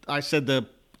I said the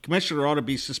commissioner ought to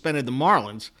be suspended the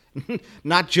Marlins,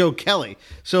 not Joe Kelly.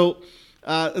 So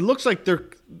it looks like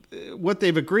what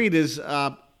they've agreed is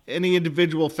any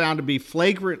individual found to be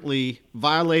flagrantly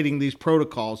violating these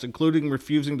protocols, including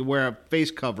refusing to wear a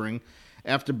face covering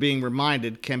after being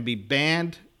reminded, can be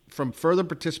banned from further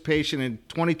participation in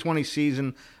 2020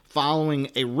 season following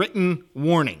a written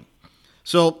warning.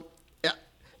 So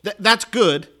that's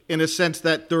good in a sense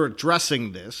that they're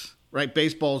addressing this, right?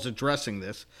 Baseball is addressing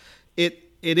this. It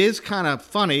is kind of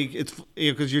funny. It's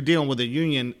because you're dealing with a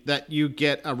union that you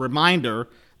get a reminder,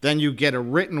 then you get a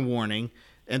written warning,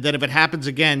 and then if it happens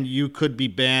again, you could be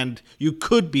banned. You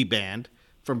could be banned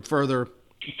from further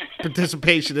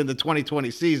participation in the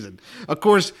 2020 season. Of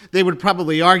course, they would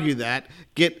probably argue that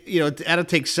that'll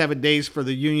take 7 days for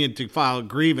the union to file a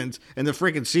grievance, and the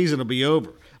freaking season will be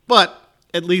over. But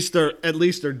at least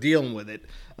they're dealing with it.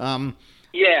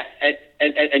 Yeah,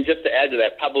 and just to add to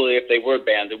that, probably if they were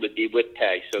banned, it would be with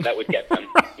pay, so that would get them.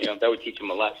 Right. That would teach them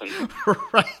a lesson.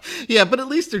 Right. Yeah, but at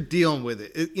least they're dealing with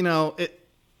it.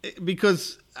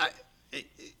 Because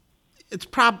that's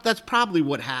probably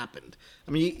what happened.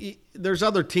 I mean, there's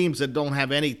other teams that don't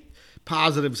have any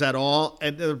positives at all,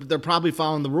 and they're probably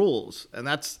following the rules, and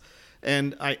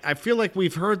I feel like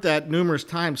we've heard that numerous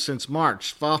times since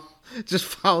March. Just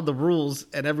follow the rules,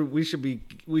 and we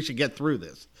should get through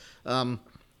this.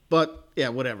 But yeah,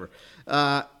 whatever.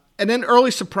 And then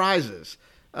early surprises.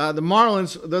 The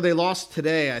Marlins, though they lost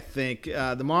today, I think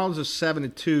the Marlins are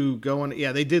 7-2 going.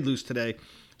 Yeah, they did lose today,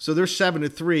 so they're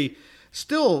 7-3.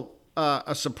 Still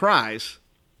a surprise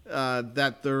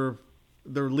that they're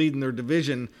leading their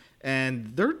division,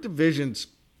 and their division's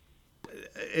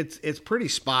it's pretty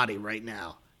spotty right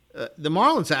now. The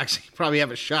Marlins actually probably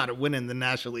have a shot at winning the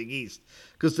National League East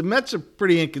because the Mets are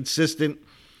pretty inconsistent.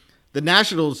 The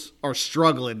Nationals are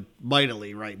struggling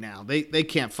mightily right now. They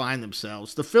can't find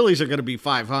themselves. The Phillies are going to be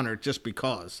 500 just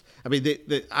because. I mean,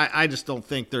 I just don't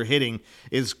think their hitting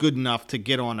is good enough to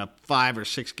get on a 5 or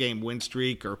 6 game win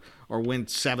streak or win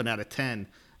 7 out of 10.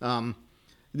 Do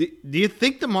you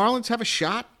think the Marlins have a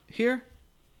shot here?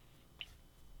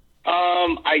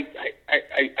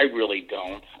 I really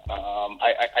don't.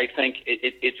 I think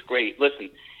it's great. Listen,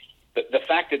 the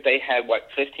fact that they had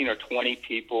 15 or 20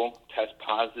 people test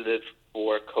positive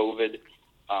for COVID,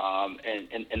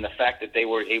 and the fact that they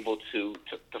were able to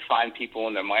find people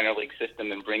in their minor league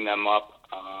system and bring them up,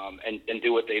 and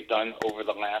do what they've done over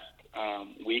the last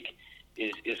week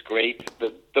is great.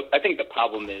 I think the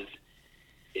problem is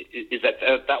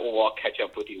that will all catch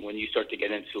up with you when you start to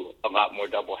get into a lot more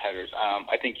doubleheaders.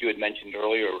 I think you had mentioned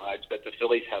earlier, Raj, that the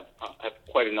Phillies have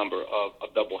quite a number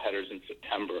of doubleheaders in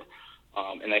September,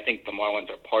 and I think the Marlins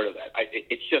are part of that.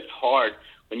 It's just hard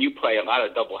when you play a lot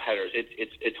of doubleheaders.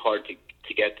 It's hard to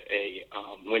get a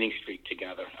winning streak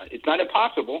together. It's not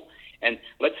impossible, and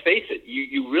let's face it,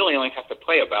 you really only have to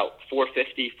play about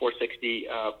 450, 460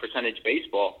 percentage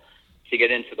baseball to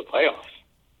get into the playoffs.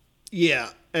 Yeah,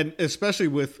 and especially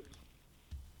with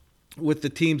the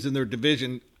teams in their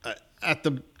division, at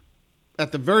the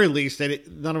very least,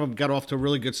 none of them got off to a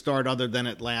really good start, other than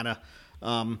Atlanta.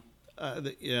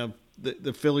 The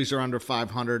Phillies are under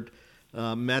 500,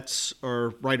 Mets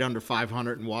are right under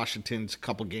 500, and Washington's a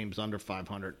couple games under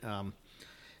 500.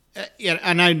 Yeah,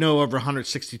 and I know over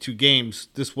 162 games,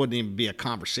 this wouldn't even be a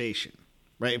conversation,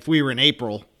 right? If we were in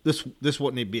April, this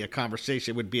wouldn't even be a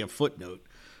conversation; it would be a footnote.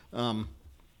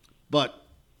 But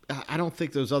I don't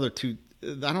think those other two.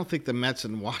 I don't think the Mets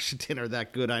and Washington are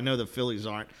that good. I know the Phillies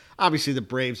aren't. Obviously, the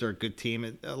Braves are a good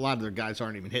team. A lot of their guys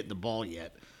aren't even hitting the ball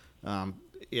yet.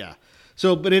 Yeah.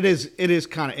 So, but it is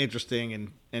kind of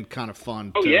interesting and kind of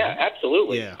fun. Oh yeah,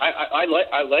 absolutely. Yeah. I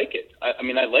like it. I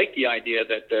mean, I like the idea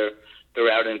that they're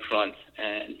out in front,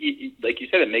 and like you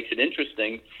said, it makes it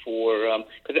interesting for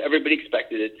because everybody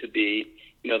expected it to be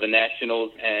the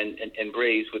Nationals and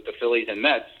Braves with the Phillies and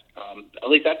Mets. At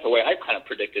least that's the way I kind of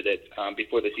predicted it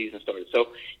before the season started. So,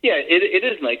 yeah, it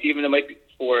is nice, even though it might be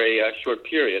for a short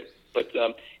period. But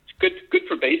it's good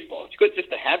for baseball. It's good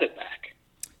just to have it back.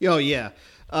 Oh, yeah.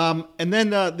 And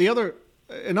then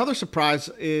another surprise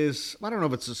is, I don't know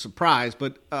if it's a surprise,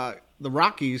 but the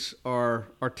Rockies are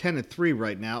 10-3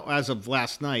 right now as of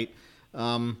last night.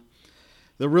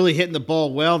 They're really hitting the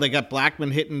ball well. They got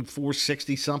Blackmon hitting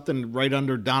 460 something right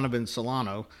under Donovan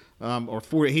Solano.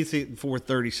 He's hitting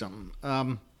 430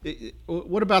 something.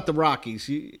 What about the Rockies?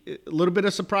 A little bit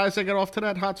of surprise they got off to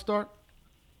that hot start?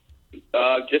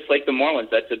 Just like the Marlins,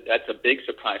 that's a big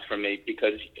surprise for me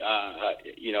because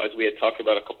as we had talked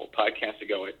about a couple of podcasts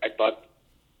ago, I thought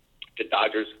the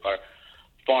Dodgers are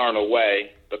far and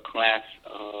away the class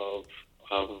of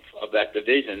that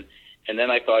division, and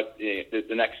then I thought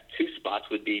the next two spots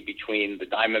would be between the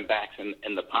Diamondbacks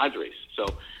and the Padres. So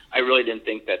I really didn't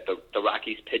think that the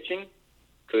Rockies pitching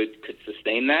could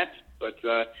sustain that, but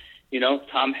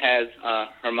Tom has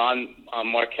German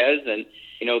Marquez and.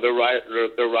 They're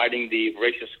riding the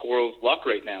voracious squirrel's luck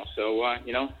right now. So,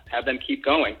 have them keep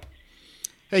going.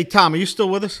 Hey, Tom, are you still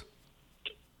with us?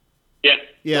 Yeah.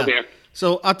 Still here.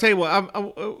 So I'll tell you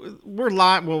what, we're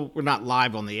live. Well, we're not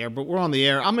live on the air, but we're on the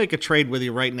air. I'll make a trade with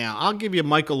you right now. I'll give you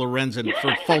Michael Lorenzen for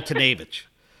Foltynewicz.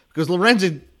 Because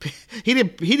Lorenzen, he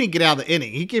didn't get out of the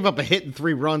inning. He gave up a hit and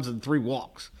 3 runs and 3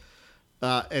 walks.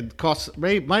 And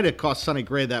might have cost Sonny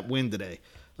Gray that win today.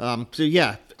 So,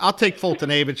 yeah, I'll take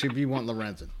Foltynewicz if you want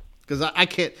Lorenzen. Because I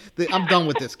can't – I'm done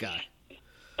with this guy.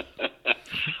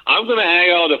 I'm going to hang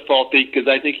on to Folty because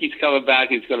I think he's coming back.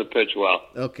 He's going to pitch well.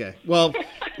 Okay. Well,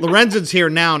 Lorenzen's here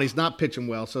now, and he's not pitching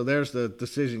well, so there's the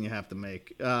decision you have to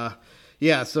make. So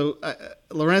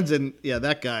Lorenzen,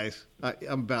 that guy's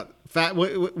I'm about –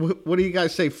 what do you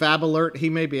guys say, Fab Alert?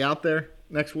 He may be out there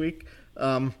next week.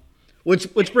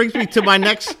 Which brings me to my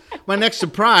next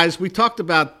surprise. We talked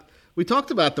about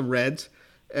the Reds,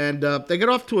 and they got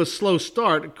off to a slow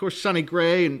start. Of course, Sonny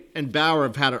Gray and Bauer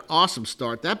have had an awesome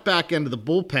start. That back end of the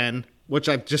bullpen, which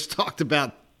I've just talked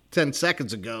about 10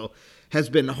 seconds ago, has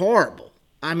been horrible.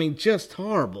 I mean, just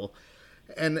horrible.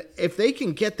 And if they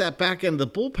can get that back end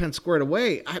of the bullpen squared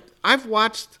away, I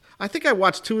think I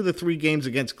watched 2 of the 3 games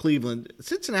against Cleveland.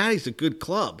 Cincinnati's a good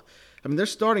club. I mean, their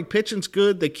starting pitching's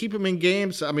good. They keep them in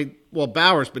games. I mean,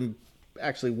 Bauer's been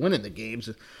actually winning the games.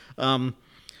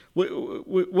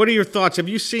 What are your thoughts? Have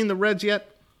you seen the Reds yet?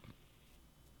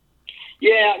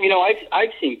 Yeah,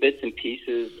 I've seen bits and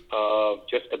pieces of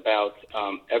just about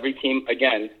every team,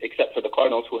 again, except for the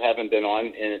Cardinals, who haven't been on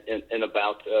in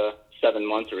about 7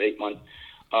 months or 8 months.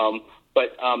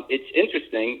 But it's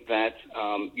interesting that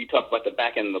you talk about the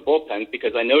back end of the bullpen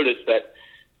because I noticed that,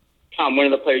 Tom, one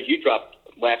of the players you dropped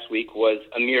last week was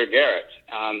Amir Garrett,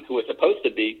 who was supposed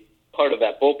to be part of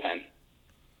that bullpen.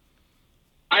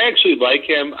 I actually like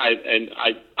him.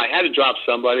 I had to drop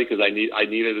somebody because I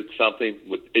needed something.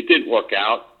 It didn't work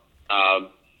out,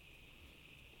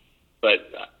 but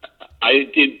I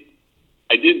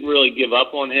didn't really give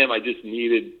up on him. I just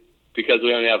needed, because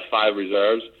we only have 5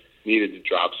 reserves, needed to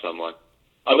drop someone.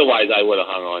 Otherwise, I would have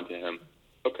hung on to him.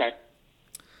 Okay.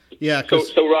 Yeah.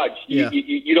 So Raj,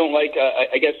 you don't like?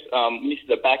 I guess when you see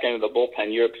the back end of the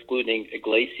bullpen, you're excluding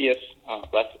Iglesias,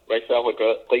 Raisel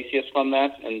Iglesias from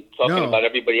that, and talking about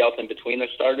everybody else in between the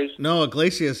starters. No,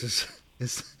 Iglesias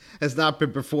has not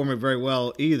been performing very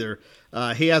well either.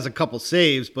 He has a couple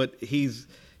saves, but he's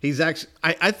actually.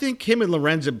 I think him and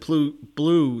Lorenzen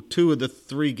blew 2 of the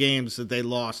 3 games that they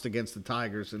lost against the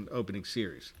Tigers in opening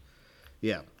series.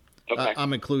 Yeah, okay.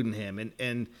 I'm including him,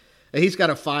 and he's got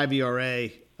a 5 ERA.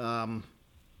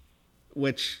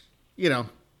 Which,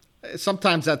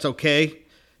 sometimes that's okay,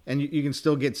 and you can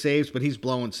still get saves, but he's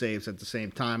blowing saves at the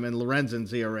same time. And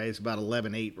Lorenzen's ERA is about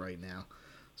 11.8 right now.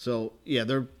 So, yeah,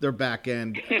 they're back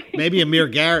end. Maybe Amir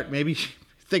Garrett, maybe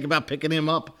think about picking him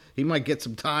up. He might get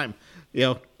some time,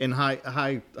 in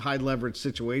high leverage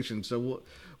situations. So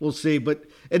we'll see. But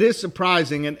it is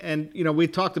surprising, and we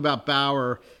talked about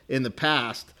Bauer in the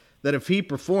past, that if he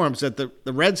performs, that the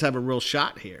Reds have a real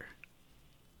shot here.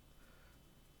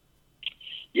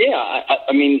 Yeah,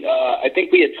 I think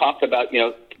we had talked about,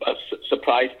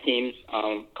 surprise teams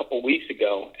a couple of weeks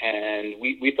ago, and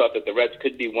we thought that the Reds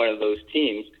could be one of those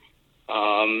teams.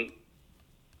 I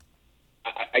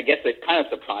guess they've kind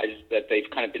of surprised that they've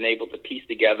kind of been able to piece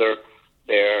together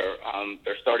their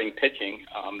starting pitching.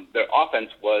 Their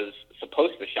offense was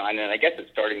supposed to shine, and I guess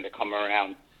it's starting to come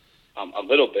around a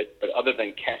little bit. But other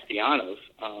than Castellanos,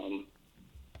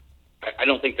 I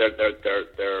don't think their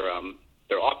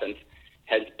offense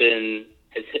has been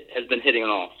hitting on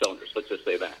all cylinders. Let's just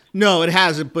say that. No, it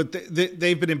hasn't. But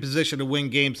they've been in position to win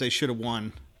games they should have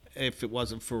won if it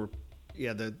wasn't for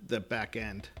the back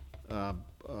end of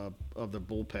the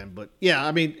bullpen. But yeah,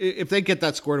 I mean, if they get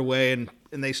that squared away and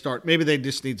they start, maybe they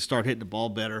just need to start hitting the ball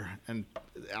better and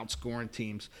outscoring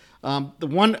teams. The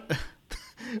one,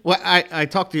 I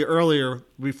talked to you earlier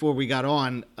before we got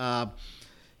on.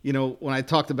 When I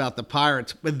talked about the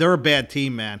Pirates, but they're a bad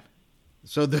team, man.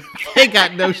 So they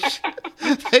got no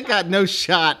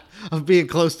shot of being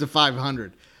close to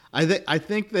 500. I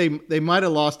think they might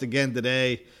have lost again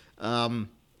today.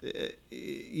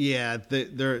 Yeah,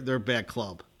 they're a bad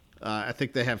club. I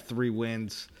think they have 3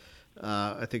 wins.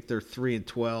 I think they're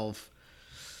 3-12.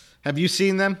 Have you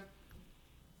seen them?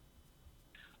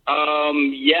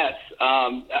 Yes.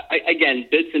 Again,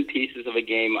 bits and pieces of a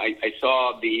game. I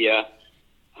saw the.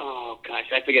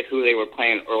 I forget who they were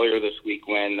playing earlier this week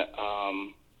when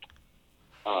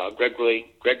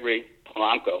Gregory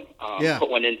Polanco put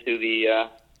one into the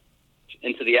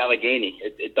Allegheny.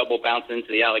 It double bounced into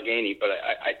the Allegheny, but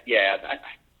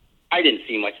I didn't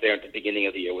see much there at the beginning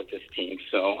of the year with this team.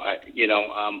 So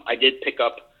I did pick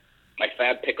up. My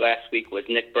fab pick last week was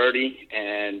Nick Birdie,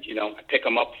 and I pick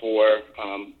him up for a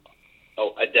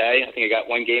day. I think I got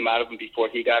 1 game out of him before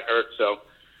he got hurt. So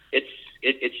it's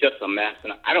just a mess,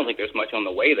 and I don't think there's much on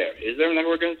the way there. Is there in that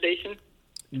organization?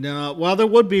 No. Well, there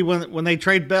would be when they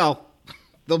trade Bell.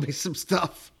 There'll be some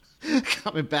stuff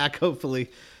coming back. Hopefully,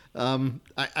 I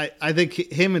think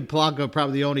him and Polanco are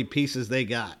probably the only pieces they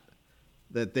got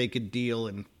that they could deal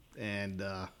and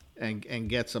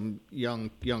get some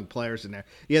young players in there.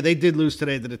 Yeah, they did lose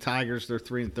today to the Tigers. They're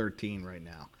 3-13 right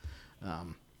now.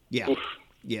 Oof.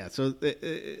 Yeah. So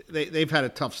they've had a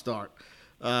tough start.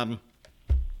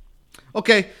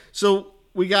 Okay, so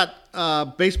we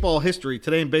got baseball history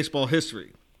today in baseball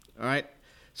history. All right,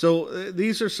 so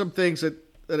these are some things that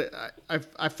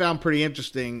I found pretty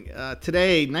interesting.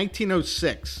 Today,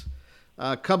 1906,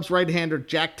 Cubs right-hander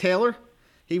Jack Taylor,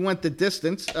 he went the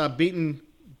distance, beating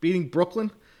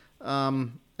Brooklyn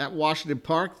at Washington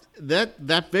Park.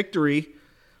 That victory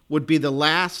would be the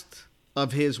last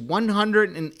of his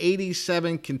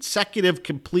 187 consecutive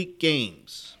complete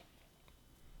games.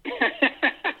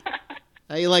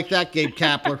 How you like that, Gabe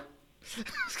Kapler?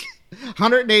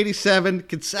 187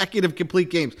 consecutive complete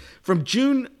games. From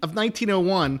June of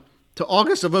 1901 to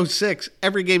August of 06,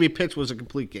 every game he pitched was a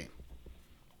complete game.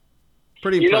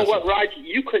 Pretty impressive. You know what, Raj?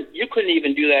 You couldn't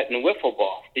even do that in wiffle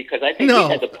ball because I think we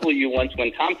had to pull you once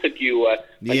when Tom took you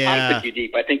Tom took you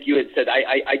deep. I think you had said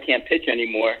I can't pitch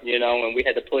anymore, and we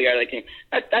had to pull you out of the game.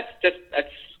 That's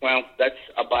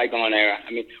a bygone era.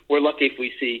 I mean, we're lucky if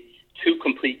we see 2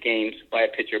 complete games by a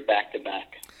pitcher back to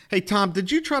back. Hey Tom,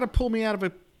 did you try to pull me out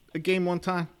of a game one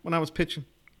time when I was pitching?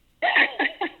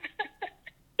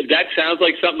 That sounds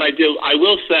like something I do. I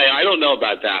will say, I don't know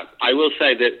about that. I will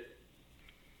say that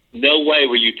no way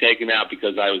were you taken out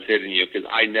because I was hitting you, because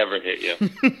I never hit you.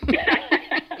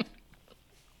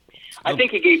 I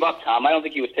think he gave up, Tom. I don't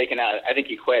think he was taken out. I think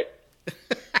he quit.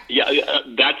 Yeah,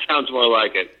 that sounds more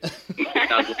like it.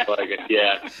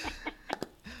 Yeah.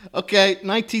 Okay,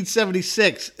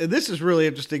 1976. And this is really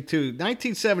interesting, too.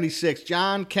 1976,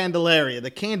 John Candelaria,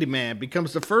 the Candyman,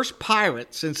 becomes the first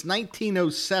Pirate since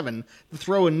 1907 to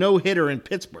throw a no-hitter in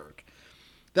Pittsburgh.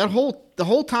 The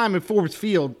whole time in Forbes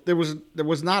Field, there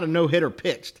was not a no-hitter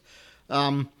pitched.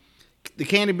 The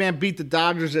Candyman beat the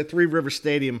Dodgers at Three River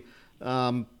Stadium.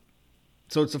 So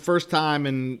it's the first time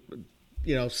in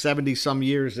 70-some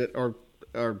years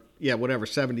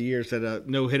 70 years that a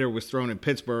no-hitter was thrown in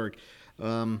Pittsburgh.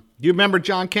 Do you remember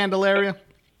John Candelaria?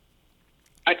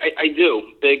 I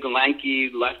do. Big,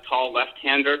 lanky, tall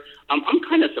left-hander. I'm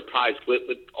kind of surprised with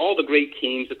all the great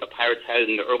teams that the Pirates had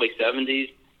in the early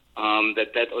 70s,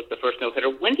 that was the first no-hitter.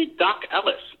 When did Doc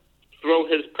Ellis throw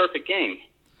his perfect game?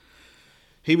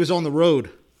 He was on the road.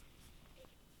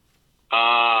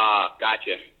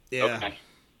 Gotcha. Yeah. Okay.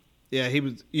 Yeah, he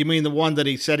was. You mean the one that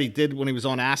he said he did when he was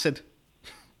on acid?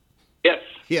 Yes.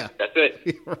 Yeah. That's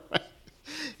it. Right.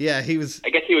 Yeah, he was. I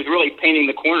guess he was really painting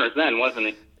the corners then,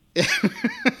 wasn't he?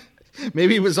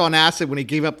 Maybe he was on acid when he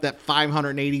gave up that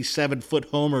 587-foot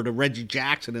homer to Reggie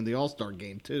Jackson in the All-Star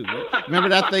game, too. Remember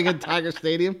that thing in Tiger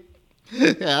Stadium?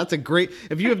 Yeah, that's a great.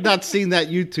 If you have not seen that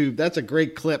YouTube, that's a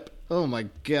great clip. Oh, my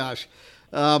gosh.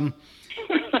 And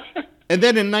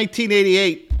then in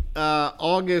 1988,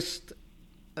 August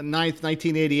 9th,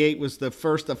 1988, was the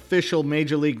first official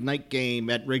Major League night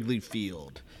game at Wrigley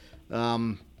Field.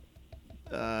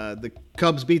 The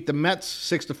Cubs beat the Mets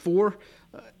 6-4.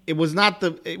 It was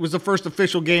the first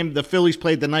official game. The Phillies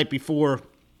played the night before,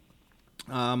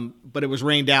 but it was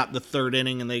rained out in the third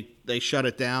inning, and they shut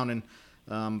it down, and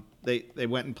they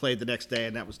went and played the next day,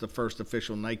 and that was the first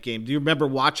official night game. Do you remember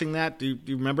watching that? Do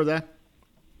you remember that?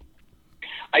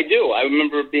 I do. I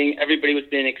remember everybody was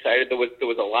being excited. There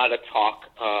was a lot of talk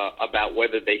about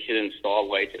whether they should install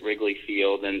lights at Wrigley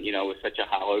Field, and it was such a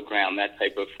hallowed ground, that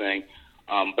type of thing.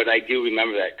 But I do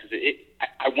remember that because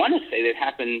I want to say that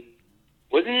happened.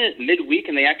 Wasn't it midweek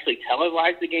and they actually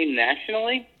televised the game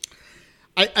nationally?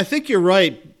 I think you're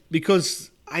right,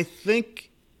 because I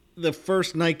think the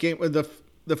first night game, the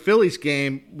Phillies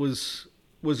game was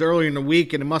earlier in the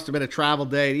week, and it must have been a travel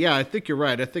day. Yeah, I think you're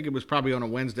right. I think it was probably on a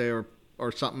Wednesday or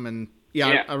or something. And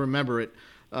I remember it.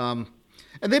 And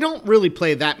they don't really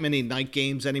play that many night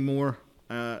games anymore.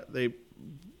 They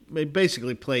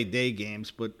basically play day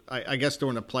games, but I guess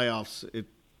during the playoffs,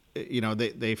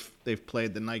 they've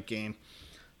played the night game.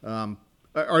 Do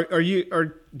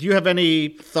you have any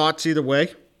thoughts either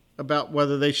way about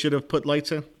whether they should have put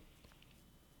lights in?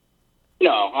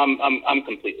 No, I'm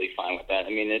completely fine with that. I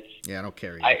mean, I don't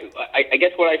care. I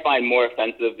guess what I find more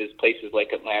offensive is places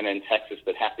like Atlanta and Texas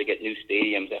that have to get new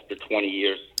stadiums after 20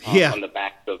 years on the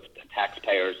backs of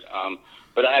taxpayers.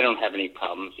 But I don't have any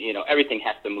problems. Everything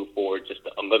has to move forward just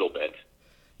a little bit.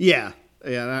 Yeah.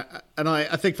 And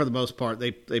I think for the most part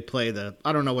they play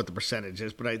I don't know what the percentage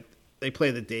is, but they play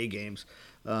the day games.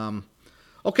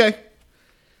 Okay.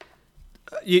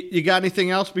 You got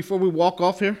anything else before we walk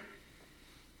off here?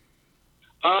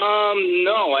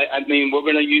 No. I mean, we're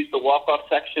going to use the walk-off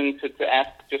section to ask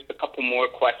just a couple more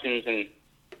questions and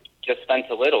just vent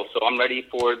a little. So I'm ready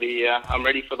for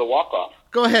the walk-off.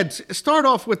 Go ahead. Start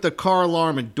off with the car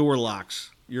alarm and door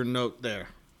locks. Your note there.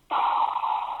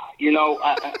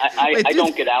 I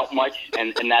don't get out much,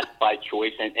 and that's by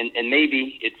choice. And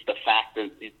maybe it's the fact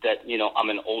that I'm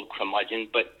an old curmudgeon,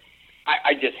 but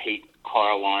I just hate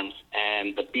car alarms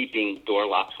and the beeping door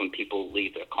locks when people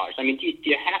leave their cars. I mean, do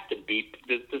you have to beep?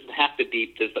 Does it have to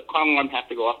beep? Does the car alarm have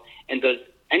to go off? And does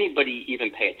anybody even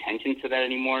pay attention to that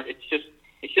anymore? It's just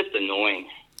annoying.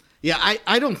 Yeah,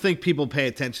 I don't think people pay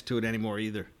attention to it anymore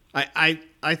either. I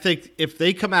think if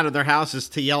they come out of their houses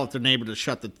to yell at their neighbor to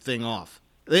shut the thing off,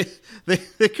 there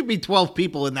could be 12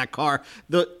 people in that car.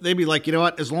 They'd be like, you know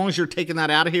what? As long as you're taking that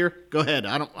out of here, go ahead.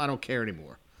 I don't care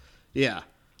anymore. Yeah.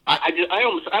 I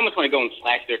almost want to go and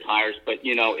slash their tires, but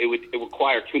it would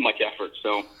require too much effort.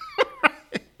 So.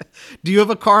 Do you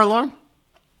have a car alarm?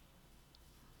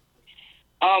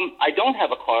 I don't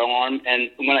have a car alarm, and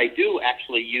when I do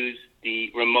actually use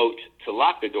the remote to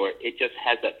lock the door, it just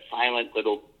has that silent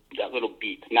little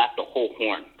beep, not the whole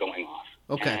horn going off.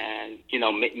 Okay. And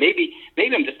maybe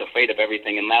I'm just afraid of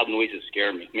everything, and loud noises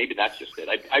scare me. Maybe that's just it.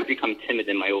 I've become timid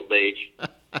in my old age.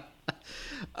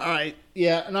 All right.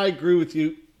 Yeah, and I agree with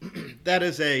you. That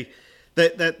is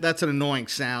that's an annoying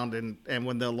sound, and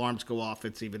when the alarms go off,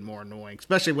 it's even more annoying,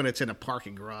 especially when it's in a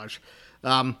parking garage.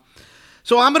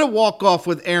 So I'm going to walk off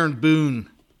with Aaron Boone,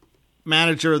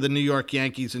 manager of the New York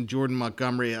Yankees, and Jordan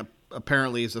Montgomery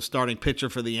apparently is the starting pitcher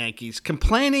for the Yankees,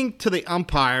 complaining to the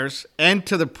umpires and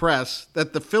to the press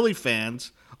that the Philly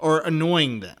fans are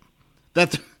annoying them,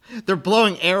 that they're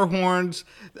blowing air horns.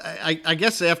 I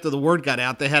guess after the word got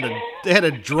out, they had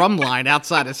a drum line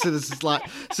outside of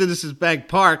Citizens Bank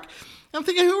Park. I'm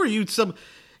thinking, who are you?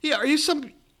 Are you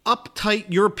some uptight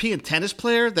European tennis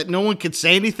player that no one can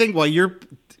say anything while you're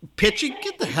pitching?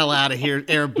 Get the hell out of here,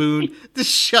 Aaron Boone.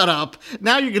 Just shut up.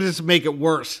 Now you're going to just make it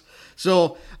worse.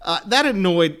 So that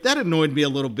annoyed me a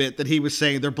little bit that he was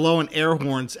saying they're blowing air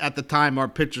horns at the time our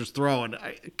pitcher's throwing.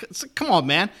 Come on,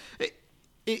 man.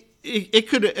 It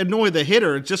could annoy the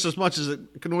hitter just as much as it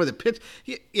could annoy the pitch.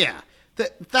 Yeah,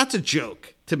 that's a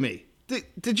joke to me.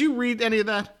 Did you read any of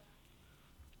that?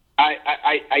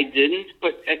 I didn't,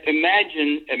 but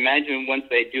imagine once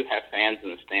they do have fans in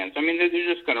the stands. I mean, they're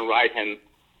just going to ride him,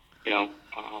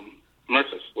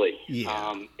 mercilessly. Yeah.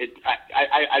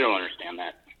 I don't understand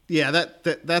that. Yeah,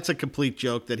 that's a complete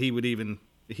joke that he would even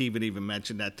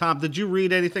mention that. Tom, did you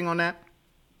read anything on that?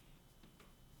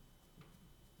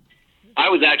 I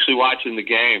was actually watching the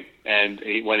game, and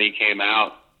when he came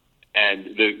out, and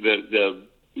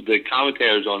the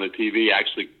commentators on the TV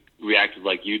actually reacted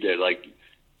like you did, like,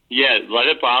 yeah, let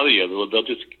it bother you. They'll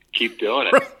just keep doing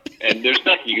it. Right. And there's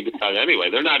nothing you can do about it anyway.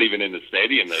 They're not even in the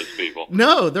stadium, those people.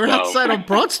 No, they're outside on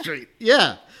Broad Street.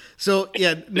 Yeah. So,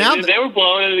 yeah. Now they were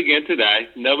blowing it again today.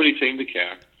 Nobody seemed to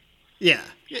care. Yeah.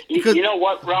 You know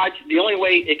what, Raj? The only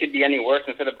way it could be any worse,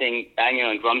 instead of banging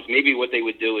on drums, maybe what they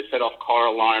would do is set off car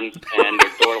alarms and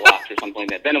their door locks or something like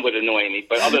that. Then it would annoy me.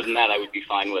 But other than that, I would be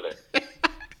fine with it.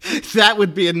 That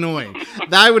would be annoying.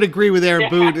 I would agree with Aaron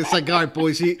Boone. It's like, all right,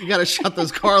 boys, you got to shut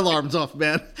those car alarms off,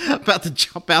 man. I'm about to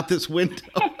jump out this window.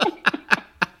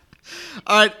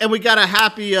 All right, and we got a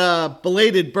happy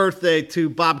belated birthday to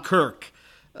Bob Kirk,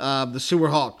 the Sewer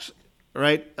Hawks,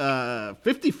 right?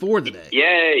 54 today.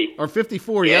 Yay. Or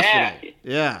 54 yesterday.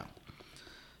 Yeah.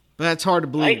 That's hard to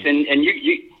believe. Nice, and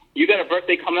you got a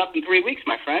birthday coming up in 3 weeks,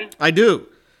 my friend. I do.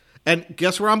 And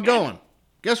guess where I'm going?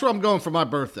 Guess where I'm going for my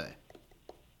birthday?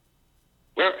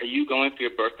 Where are you going for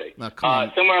your birthday? Now, come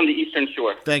on. Somewhere on the Eastern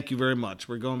Shore. Thank you very much.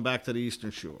 We're going back to the Eastern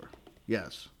Shore.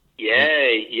 Yes.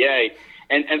 Yay.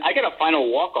 And I got a final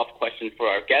walk-off question for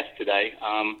our guest today.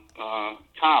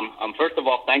 Tom, first of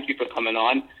all, thank you for coming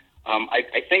on.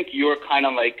 I think you're kind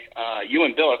of like you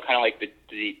and Bill are kind of like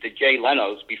the Jay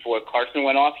Leno's before Carson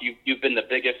went off. You've been the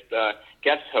biggest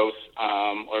guest host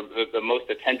or the most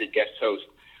attended guest host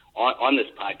on this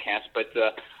podcast. But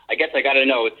I guess I got to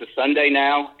know, it's a Sunday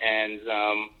now, and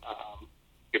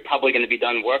you're probably going to be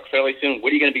done work fairly soon.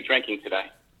 What are you going to be drinking today?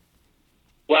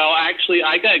 Well, actually,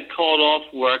 I got called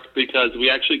off work because we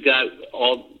actually got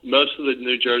most of the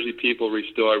New Jersey people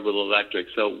restored with electric.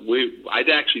 So I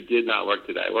actually did not work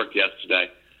today. I worked yesterday.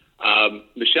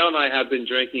 Michelle and I have been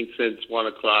drinking since 1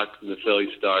 o'clock when the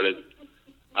Phillies started.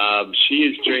 She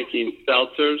is drinking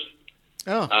seltzers.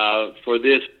 Oh. For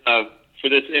this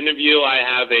interview, I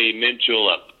have a mint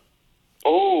julep.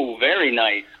 Oh, very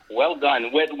nice. Well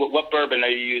done. What bourbon are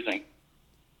you using?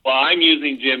 Well, I'm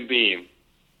using Jim Beam.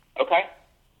 Okay.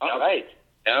 All right.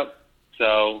 Yep.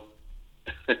 So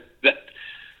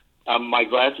my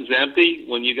glass is empty.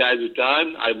 When you guys are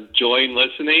done, I'm enjoying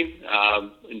listening.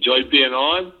 Enjoyed being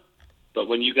on. But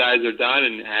when you guys are done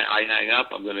and I hang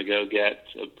up, I'm going to go get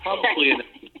probably an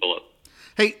julep.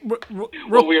 Hey,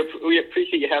 well, we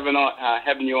appreciate you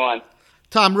having you on.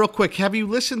 Tom, real quick, have you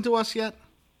listened to us yet?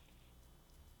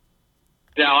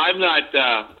 No, I'm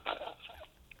not.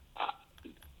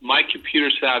 My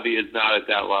computer savvy is not at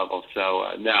that level,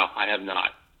 so no, I have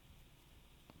not.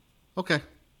 Okay.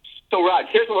 So, Rod,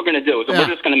 here's what we're going to do. So We're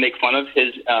just going to make fun of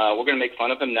his. We're going to make fun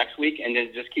of him next week, and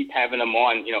then just keep having him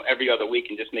on, every other week,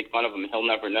 and just make fun of him. He'll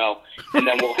never know. And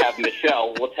then we'll have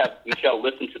Michelle. Let's have Michelle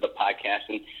listen to the podcast,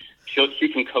 and she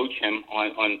can coach him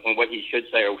on what he should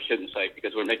say or shouldn't say,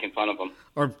 because we're making fun of him.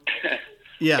 Or,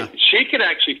 yeah, she could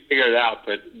actually figure it out,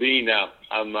 but me, no,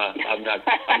 I'm not.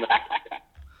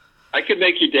 I could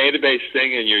make your database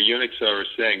sing and your Unix server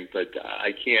sing, but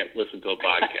I can't listen to a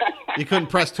podcast. You couldn't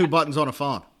press 2 buttons on a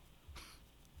phone.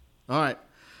 All right.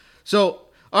 So,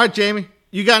 all right, Jamie,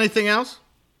 you got anything else?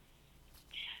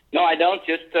 No, I don't.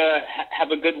 Just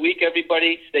have a good week,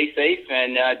 everybody. Stay safe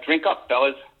and drink up,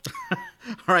 fellas.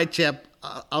 All right, champ.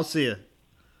 I'll see you.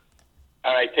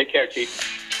 All right. Take care,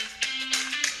 Chief.